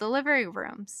in the delivery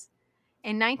rooms.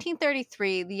 In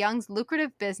 1933, the Youngs'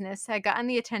 lucrative business had gotten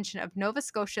the attention of Nova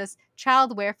Scotia's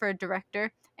child welfare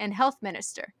director and health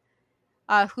minister,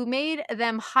 who made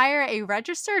them hire a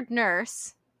registered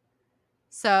nurse.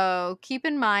 So keep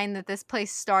in mind that this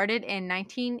place started in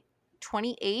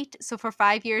 1928. So for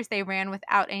 5 years, they ran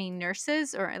without any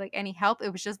nurses or like any help.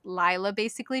 It was just Lila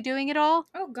basically doing it all.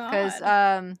 Oh, God.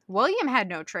 Because William had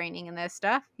no training in this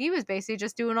stuff. He was basically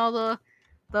just doing all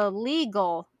the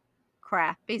legal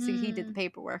crap. Basically, he did the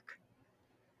paperwork.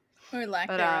 Or lack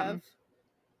thereof.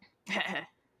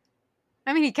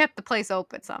 I mean, he kept the place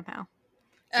open somehow.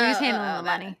 So he was handling the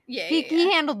money.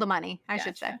 He handled the money, I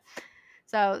should say.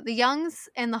 So the Youngs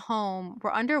in the home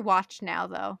were under watch now,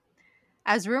 though.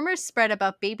 As rumors spread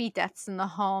about baby deaths in the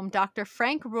home, Dr.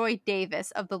 Frank Roy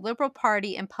Davis of the Liberal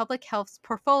Party and Public Health's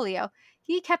portfolio,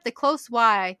 he kept a close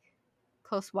watch.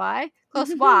 He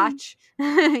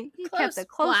kept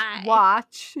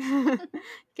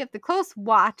a close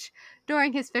watch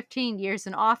during his 15 years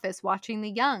in office, watching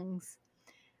the Youngs.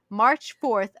 March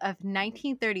 4th of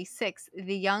 1936,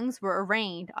 the Youngs were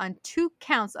arraigned on 2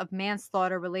 counts of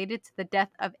manslaughter related to the death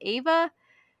of Ava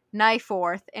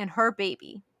Nyforth and her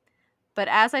baby. But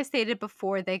as I stated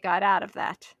before, they got out of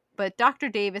that. But Dr.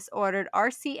 Davis ordered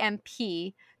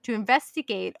RCMP to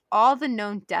investigate all the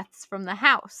known deaths from the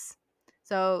house.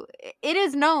 So it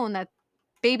is known that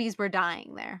babies were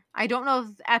dying there. I don't know if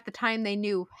at the time they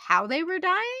knew how they were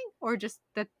dying or just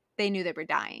that they knew they were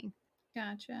dying.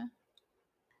 Gotcha.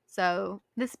 So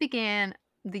this began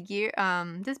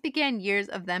years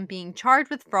of them being charged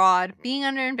with fraud, being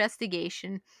under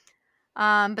investigation.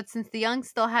 But since the Youngs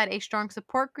still had a strong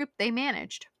support group, they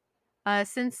managed.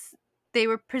 Since they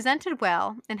were presented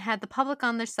well and had the public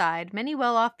on their side, many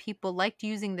well-off people liked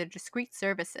using their discreet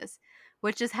services,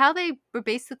 which is how they were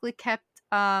basically kept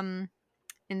in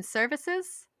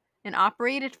services and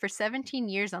operated for 17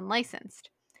 years unlicensed.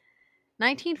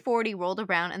 1940 rolled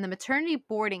around and the Maternity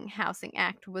Boarding Housing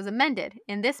Act was amended,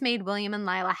 and this made William and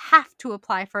Lila have to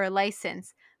apply for a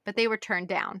license, but they were turned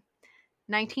down.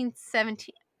 November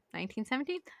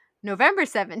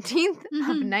 17th of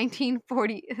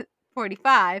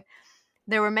 1945,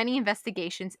 there were many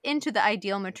investigations into the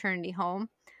Ideal Maternity Home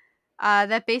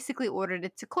that basically ordered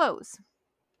it to close.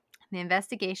 The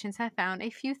investigations have found a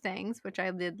few things, which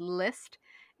I did list.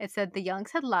 It said the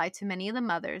Youngs had lied to many of the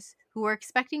mothers who were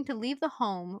expecting to leave the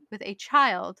home with a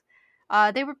child.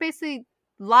 They were basically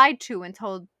lied to and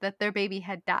told that their baby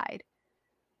had died.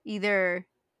 I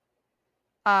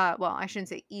shouldn't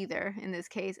say either in this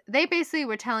case. They basically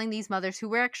were telling these mothers who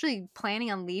were actually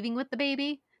planning on leaving with the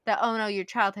baby that, oh no, your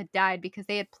child had died, because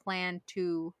they had planned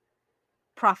to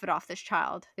profit off this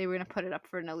child. They were going to put it up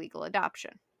for an illegal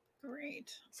adoption.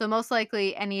 Great. So most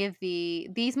likely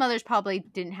these mothers probably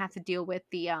didn't have to deal with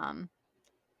the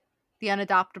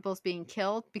unadoptables being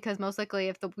killed, because most likely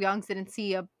if the Youngs didn't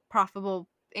see a profitable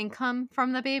income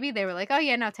from the baby, they were like, oh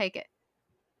yeah, no, take it.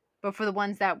 But for the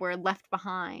ones that were left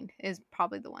behind is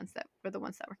probably the ones that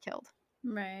were killed.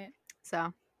 Right.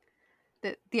 So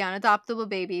the unadoptable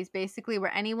babies basically were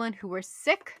anyone who were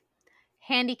sick,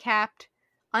 handicapped,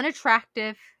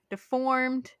 unattractive,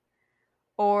 deformed,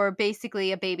 or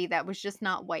basically a baby that was just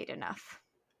not white enough.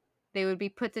 They would be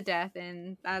put to death,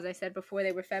 and as I said before,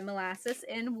 they were fed molasses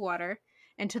and water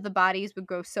until the bodies would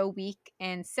grow so weak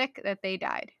and sick that they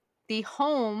died. The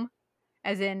home,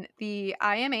 as in the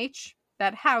IMH,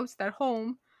 that house, that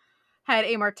home, had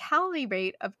a mortality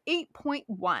rate of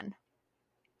 8.1.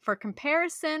 For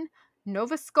comparison,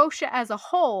 Nova Scotia as a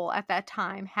whole at that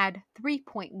time had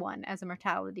 3.1 as a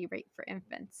mortality rate for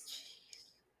infants.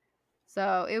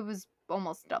 So it was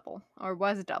almost double, or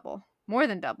was double, more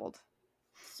than doubled.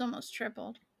 It's almost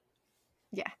tripled.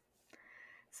 Yeah.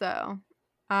 So,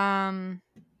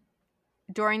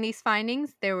 during these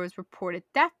findings, there was reported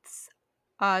deaths.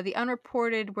 The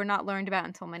unreported were not learned about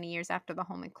until many years after the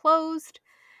home had closed.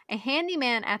 A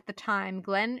handyman at the time,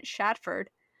 Glenn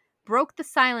Shatford, broke the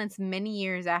silence many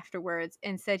years afterwards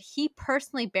and said he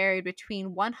personally buried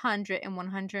between 100 and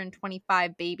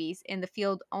 125 babies in the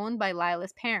field owned by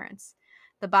Lila's parents.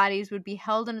 The bodies would be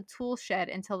held in a tool shed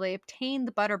until they obtained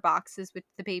the butter boxes which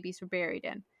the babies were buried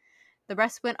in. The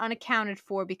rest went unaccounted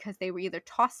for because they were either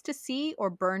tossed to sea or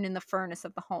burned in the furnace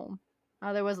of the home.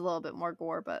 There was a little bit more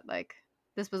gore, but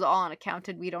this was all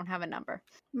unaccounted. We don't have a number.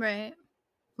 Right.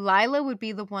 Lila would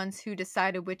be the ones who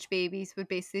decided which babies would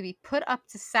basically be put up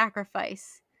to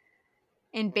sacrifice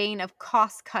in bane of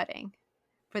cost cutting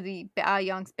for the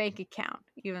Young's bank account.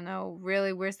 Even though,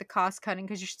 really, where's the cost cutting?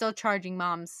 Because you're still charging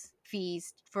moms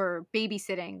fees for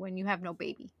babysitting when you have no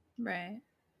baby. Right.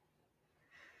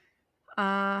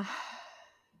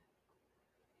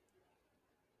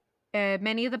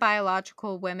 Many of the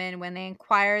biological women, when they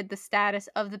inquired the status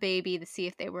of the baby to see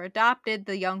if they were adopted,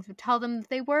 the Youngs would tell them that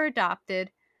they were adopted.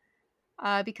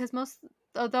 Because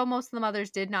although most of the mothers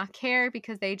did not care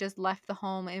because they just left the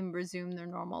home and resumed their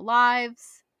normal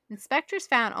lives. Inspectors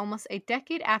found almost a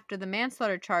decade after the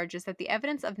manslaughter charges that the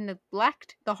evidence of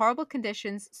neglect, the horrible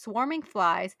conditions, swarming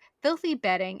flies, filthy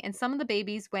bedding, and some of the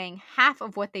babies weighing half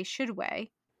of what they should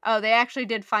weigh. Oh, they actually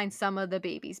did find some of the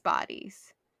babies'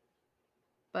 bodies.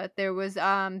 But there was,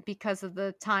 because of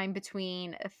the time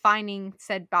between finding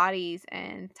said bodies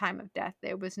and time of death,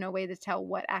 there was no way to tell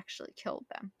what actually killed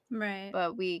them. Right.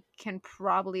 But we can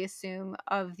probably assume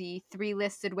of the 3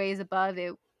 listed ways above,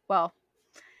 well,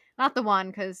 not the one,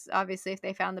 because obviously if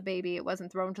they found the baby, it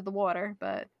wasn't thrown to the water,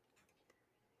 but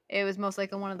it was most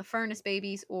likely one of the furnace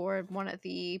babies or one of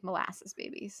the molasses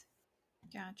babies.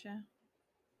 Gotcha.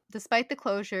 Despite the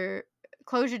closure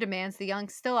demands, the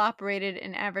Youngs still operated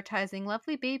in advertising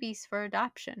lovely babies for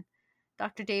adoption.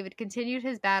 Dr. David continued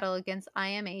his battle against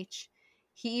IMH.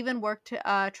 He even worked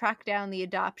to track down the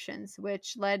adoptions,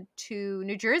 which led to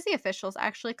New Jersey officials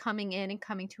actually coming in and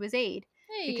coming to his aid.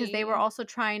 Hey. Because they were also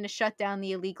trying to shut down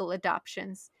the illegal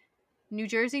adoptions. New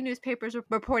Jersey newspapers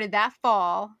reported that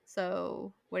fall,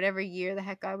 so whatever year the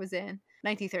heck I was in,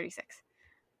 1936.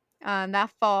 That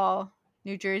fall,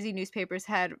 New Jersey newspapers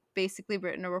had basically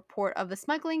written a report of the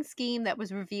smuggling scheme that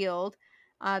was revealed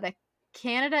that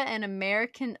Canada and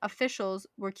American officials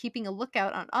were keeping a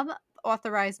lookout on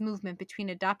unauthorized movement between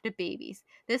adopted babies.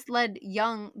 This led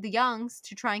the Youngs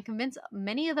to try and convince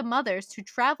many of the mothers to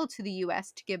travel to the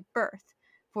U.S. to give birth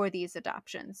for these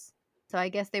adoptions. So I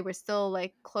guess they were still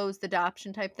closed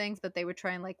adoption type things, but they would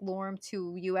try and lure them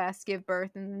to U.S., give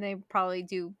birth, and then they would probably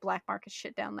do black market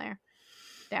shit down here.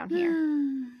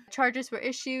 Charges were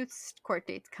issued, court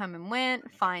dates come and went,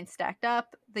 fines stacked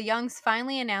up. The Youngs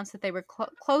finally announced that they were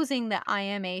closing the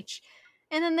IMH,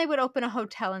 and then they would open a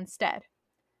hotel instead.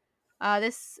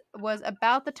 This was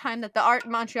about the time that the Art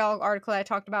Montreal article I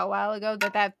talked about a while ago,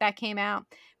 that came out,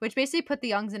 which basically put the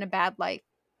Youngs in a bad light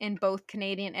in both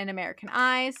Canadian and American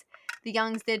eyes. The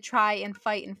Youngs did try and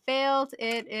fight and failed.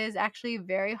 It is actually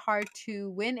very hard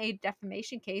to win a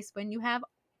defamation case when you have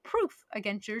proof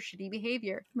against your shitty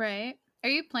behavior. Right. Are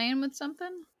you playing with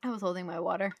something? I was holding my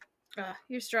water.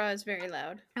 Your straw is very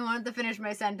loud. I wanted to finish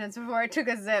my sentence before I took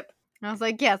a sip. I was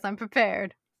like, yes, I'm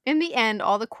prepared. In the end,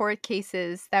 all the court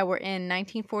cases that were in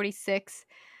 1946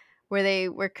 where they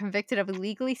were convicted of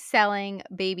illegally selling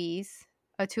babies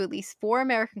to at least 4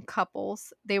 American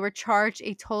couples, they were charged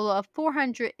a total of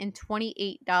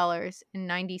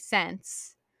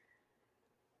 $428.90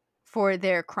 for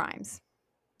their crimes.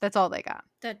 That's all they got.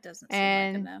 That doesn't seem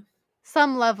like enough.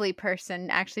 Some lovely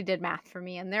person actually did math for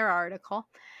me in their article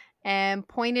and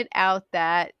pointed out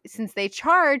that since they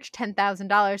charged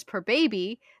 $10,000 per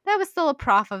baby, that was still a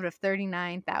profit of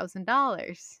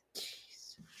 $39,000.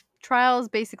 Trials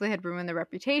basically had ruined their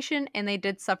reputation, and they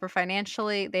did suffer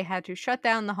financially. They had to shut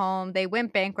down the home. They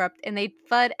went bankrupt, and they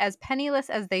fled as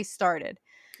penniless as they started.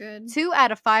 Good. 2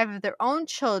 out of 5 of their own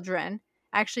children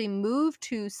actually moved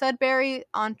to Sudbury,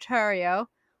 Ontario,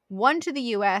 1 to the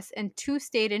U.S., and 2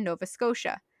 stayed in Nova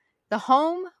Scotia. The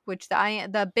home, which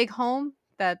the big home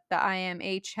that the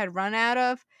IMH had run out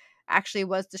of, actually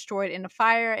was destroyed in a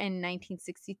fire in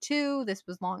 1962. This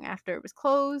was long after it was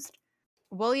closed.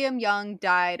 William Young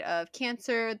died of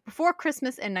cancer before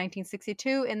Christmas in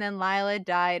 1962, and then Lila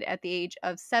died at the age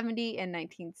of 70 in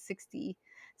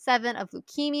 1967 of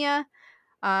leukemia.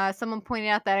 Someone pointed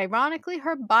out that ironically,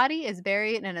 her body is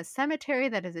buried in a cemetery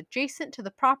that is adjacent to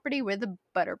the property where the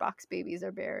Butterbox babies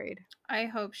are buried. I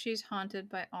hope she's haunted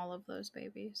by all of those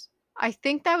babies. I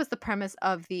think that was the premise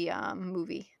of the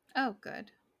movie. Oh,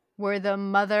 good. where the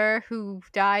mother who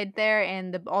died there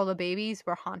and all the babies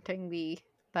were haunting the.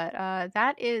 But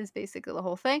that is basically the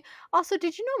whole thing. Also,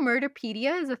 did you know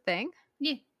Murderpedia is a thing?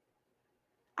 Yeah.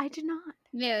 I did not.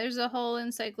 Yeah, there's a whole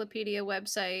encyclopedia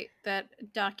website that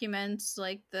documents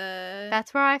like the.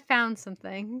 That's where I found some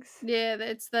things. Yeah,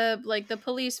 it's the like the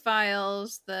police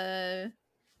files,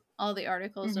 all the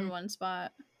articles in one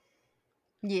spot.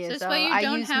 Yeah, so that's why you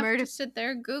don't have to sit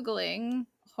there Googling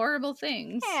horrible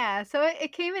things. Yeah, so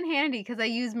it came in handy because I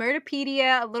used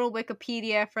Murderpedia, a little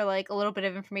Wikipedia for like a little bit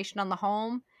of information on the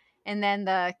home, and then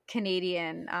the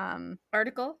Canadian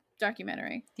article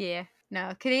documentary. Yeah,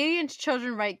 no, Canadian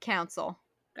Children's Rights Council.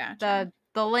 Gotcha.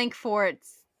 The link for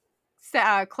it's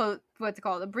what's it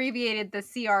called? Abbreviated the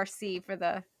CRC for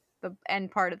the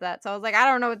end part of that. So I was like, I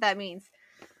don't know what that means,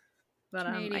 but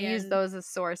I use those as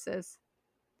sources.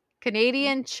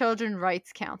 Canadian Children's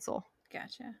Rights Council.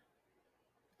 Gotcha.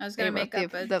 I was gonna make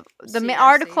up the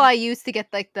article I used to get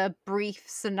like the brief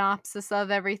synopsis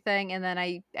of everything, and then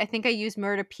I think I used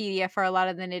Murderpedia for a lot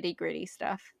of the nitty gritty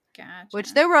stuff. Gotcha.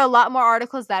 Which there were a lot more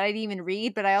articles that I didn't even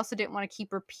read, but I also didn't want to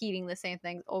keep repeating the same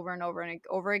things over and over and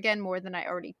over again more than I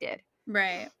already did.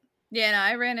 Right. Yeah, no,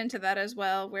 I ran into that as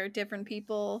well, where different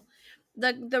people,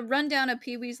 the rundown of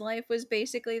Pee-wee's life was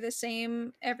basically the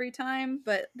same every time,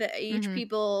 but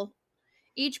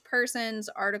each person's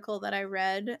article that I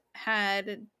read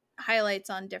had highlights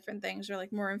on different things or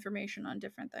like more information on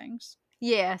different things.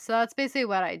 Yeah, so that's basically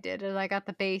what I did. I got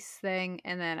the base thing,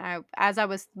 and then as I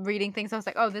was reading things, I was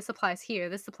like, oh, this applies here,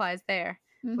 this applies there.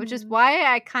 Which is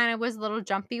why I kind of was a little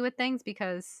jumpy with things,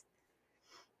 because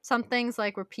some things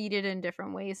like repeated in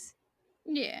different ways.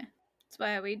 Yeah, that's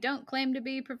why we don't claim to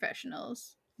be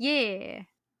professionals. Yeah,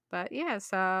 but yeah,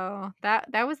 so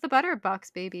that was the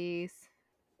Butterbox babies.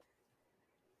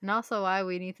 And also why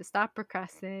we need to stop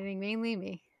procrastinating, mainly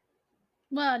me.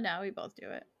 Well, no, we both do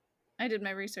it. I did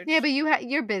my research. Yeah, but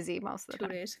you're busy most of the time.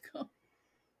 2 days ago.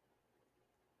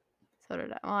 So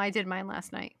did I. Well, I did mine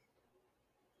last night.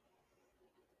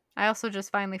 I also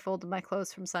just finally folded my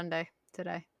clothes from Sunday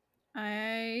today.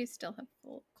 I still have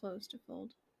clothes to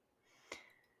fold.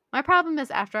 My problem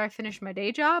is after I finish my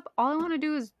day job, all I want to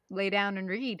do is lay down and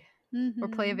read or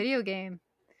play a video game.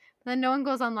 But then no one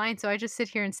goes online, so I just sit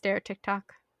here and stare at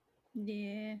TikTok.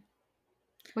 Yeah.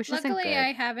 Which luckily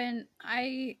I haven't.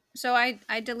 I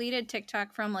deleted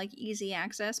TikTok from like easy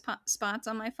access spots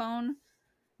on my phone.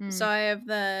 So I have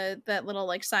that little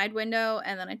like side window,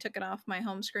 and then I took it off my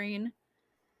home screen.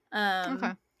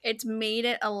 Okay. It's made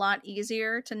it a lot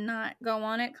easier to not go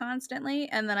on it constantly,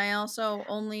 and then I also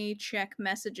only check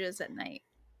messages at night.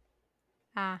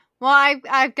 Well,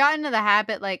 I've gotten to the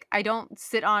habit, like, I don't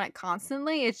sit on it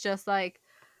constantly. It's just like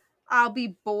I'll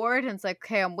be bored and it's like,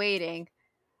 okay, I'm waiting,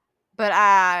 but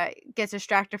I get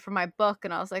distracted from my book,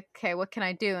 and I was like, okay, what can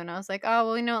I do? And I was like, oh,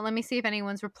 well, you know what, let me see if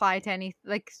anyone's replied to any,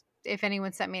 like, if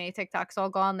anyone sent me any TikTok, so I'll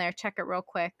go on there, check it real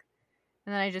quick.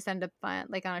 And then I just end up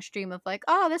like on a stream of like,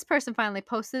 oh, this person finally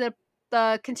posted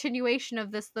the continuation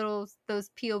of those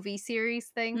POV series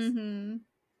things.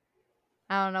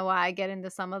 I don't know why I get into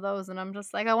some of those, and I'm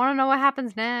just like, I want to know what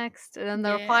happens next. And then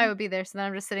the reply would be there, so then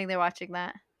I'm just sitting there watching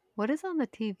that. What is on the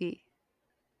TV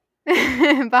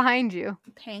behind you?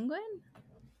 Penguin?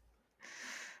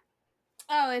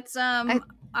 Oh, it's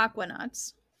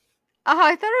Aquanauts. Oh,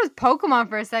 I thought it was Pokemon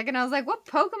for a second. I was like, what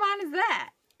Pokemon is that?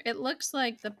 It looks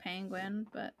like the penguin,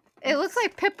 but it looks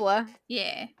like Piplup.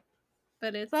 Yeah,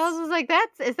 but it's. So I was like,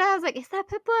 is that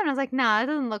Piplup? And I was like, nah, it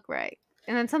doesn't look right.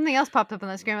 And then something else popped up on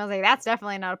the screen. I was like, that's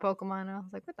definitely not a Pokemon. And I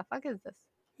was like, what the fuck is this?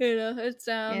 It's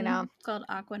called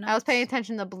Aquanauts. I was paying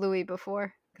attention to Bluey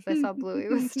before because I saw Bluey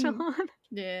was still on.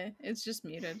 Yeah, it's just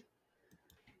muted.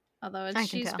 Although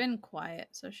she's been quiet,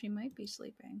 so she might be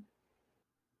sleeping.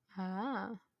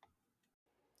 But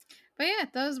yeah,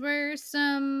 those were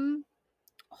some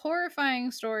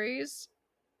horrifying stories.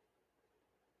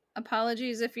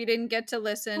 Apologies if you didn't get to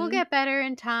listen. We'll get better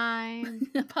in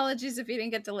time. Apologies if you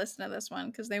didn't get to listen to this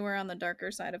one, because they were on the darker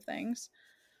side of things.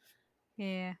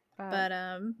 Yeah. But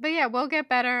yeah, we'll get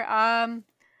better.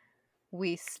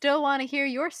 We still want to hear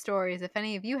your stories. If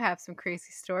any of you have some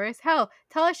crazy stories, hell,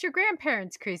 tell us your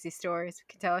grandparents' crazy stories. You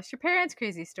can tell us your parents'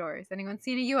 crazy stories. Anyone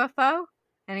seen a UFO?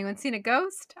 Anyone seen a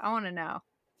ghost? I want to know.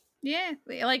 Yeah,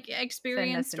 like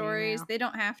experience stories. They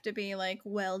don't have to be like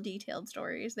well-detailed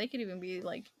stories. They could even be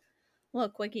like little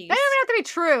quickies. They don't even have to be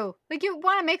true. Like, you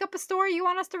want to make up a story you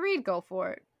want us to read, go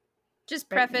for it. Just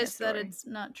preface that it's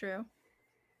not true.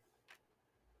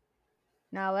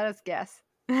 Now let us guess.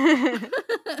 My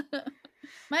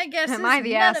guess is am I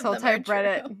the asshole type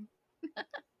Reddit?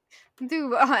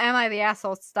 Do am I the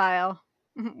asshole style?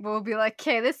 We'll be like,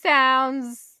 okay, this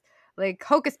sounds Like,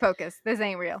 hocus pocus. This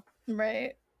ain't real.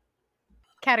 Right.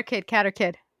 Cat or kid, cat or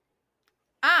kid.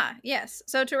 Ah, yes.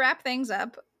 So to wrap things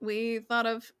up, we thought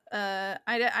of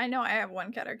I know I have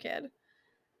one cat or kid.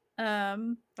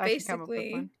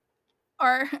 Basically,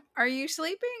 are you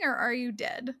sleeping or are you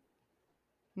dead?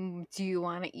 Do you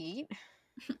want to eat?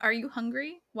 Are you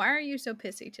hungry? Why are you so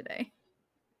pissy today?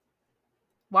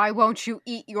 Why won't you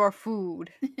eat your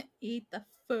food? Eat the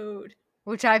food.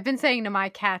 Which I've been saying to my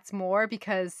cats more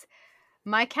because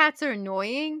my cats are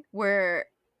annoying where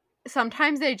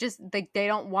sometimes they just like they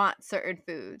don't want certain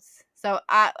foods. So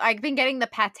I've been getting the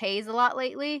pâtés a lot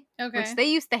lately, which they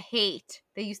used to hate.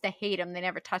 They used to hate them. They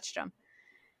never touched them.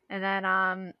 And then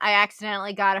I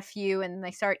accidentally got a few and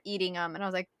they start eating them. And I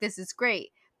was like, this is great.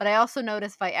 But I also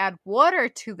noticed if I add water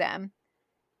to them,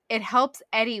 it helps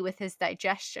Eddie with his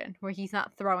digestion where he's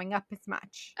not throwing up as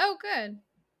much. Oh, good.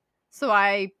 So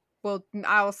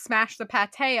I'll smash the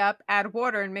pâté up, add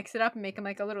water, and mix it up and make them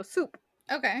like a little soup.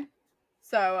 Okay.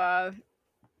 So,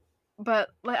 but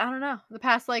like, I don't know. The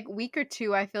past like week or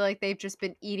two, I feel like they've just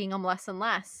been eating them less and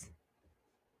less.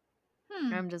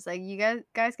 I'm just like, you guys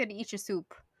got to eat your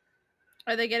soup.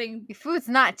 Are they getting... Your food's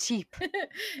not cheap.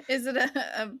 Is it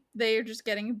they're just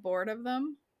getting bored of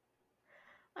them?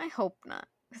 I hope not.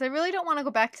 Because I really don't want to go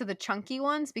back to the chunky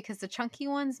ones because the chunky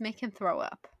ones make him throw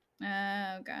up.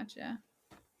 Oh, gotcha.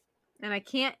 And I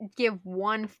can't give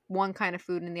one kind of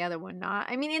food and the other one not.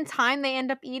 I mean, in time, they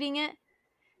end up eating it.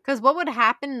 Because what would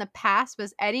happen in the past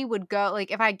was Eddie would go, like,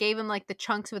 if I gave him, like, the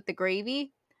chunks with the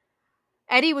gravy,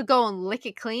 Eddie would go and lick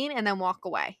it clean and then walk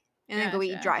away. And then go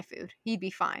eat dry food. He'd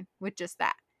be fine with just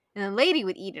that. And then Lady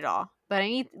would eat it all. But I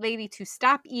need Lady to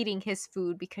stop eating his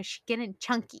food because she's getting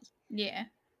chunky. Yeah.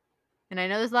 And I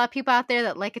know there's a lot of people out there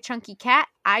that like a chunky cat.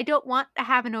 I don't want to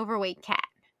have an overweight cat.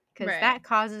 Because that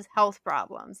causes health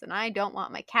problems. And I don't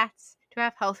want my cats to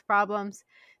have health problems.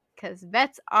 Because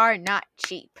vets are not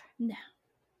cheap. No.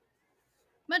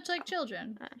 Much like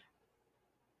children.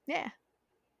 Yeah.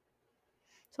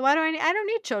 So why do I don't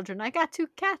need children. I got 2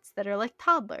 cats that are like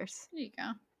toddlers. There you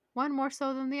go. One more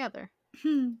so than the other.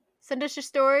 Send us your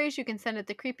stories. You can send it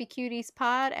to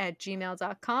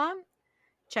creepycutiespod@gmail.com.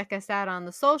 Check us out on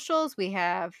the socials. We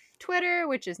have Twitter,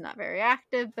 which is not very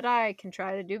active, but I can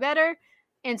try to do better.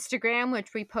 Instagram,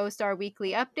 which we post our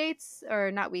weekly updates,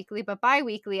 or not weekly, but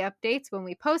bi-weekly updates when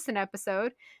we post an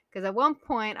episode. Because at one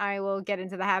point, I will get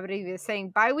into the habit of either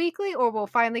saying bi-weekly, or we'll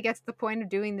finally get to the point of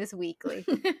doing this weekly.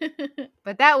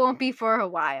 But that won't be for a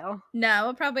while. No,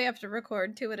 we'll probably have to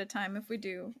record 2 at a time if we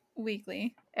do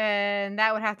weekly. And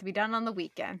that would have to be done on the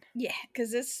weekend. Yeah,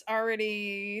 because it's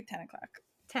already 10 o'clock.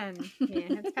 10.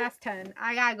 Yeah, it's past 10.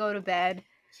 I gotta go to bed.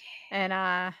 And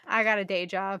I got a day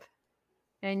job.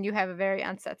 And you have a very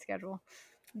unset schedule.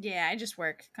 Yeah, I just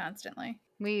work constantly.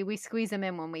 We squeeze them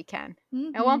in when we can.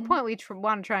 Mm-hmm. At one point, we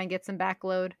want to try and get some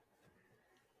backload.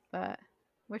 But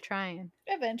we're trying.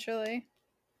 Eventually.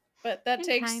 But that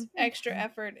takes extra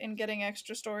effort in getting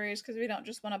extra stories because we don't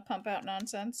just want to pump out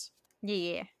nonsense.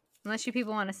 Yeah. Unless you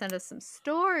people want to send us some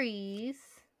stories,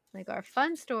 like our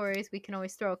fun stories, we can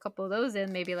always throw a couple of those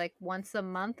in. Maybe like once a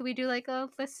month we do like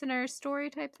a listener story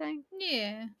type thing.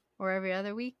 Yeah. Or every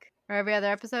other week. Or every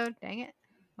other episode. Dang it.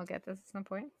 I'll get this at some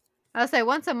point. I'll say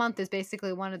once a month is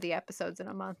basically one of the episodes in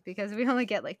a month because we only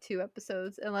get like 2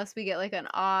 episodes unless we get like an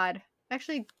odd.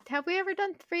 Actually, have we ever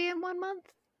done 3 in 1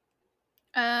 month?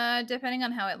 Depending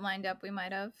on how it lined up, we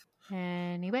might have.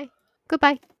 Anyway,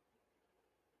 goodbye.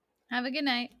 Have a good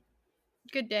night.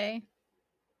 Good day.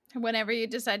 Whenever you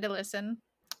decide to listen.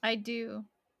 I do.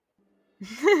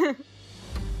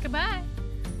 Goodbye.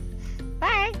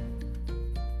 Bye.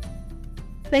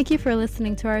 Thank you for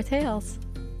listening to our tales.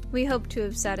 We hope to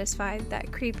have satisfied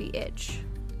that creepy itch.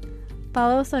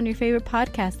 Follow us on your favorite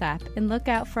podcast app and look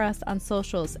out for us on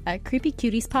socials at Creepy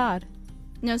Cuties Pod.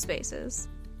 No spaces.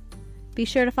 Be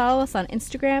sure to follow us on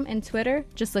Instagram and Twitter.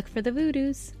 Just look for the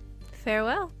Voodoos.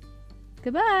 Farewell.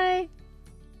 Goodbye.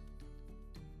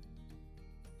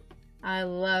 I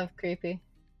love creepy.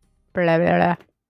 Blah, blah, blah.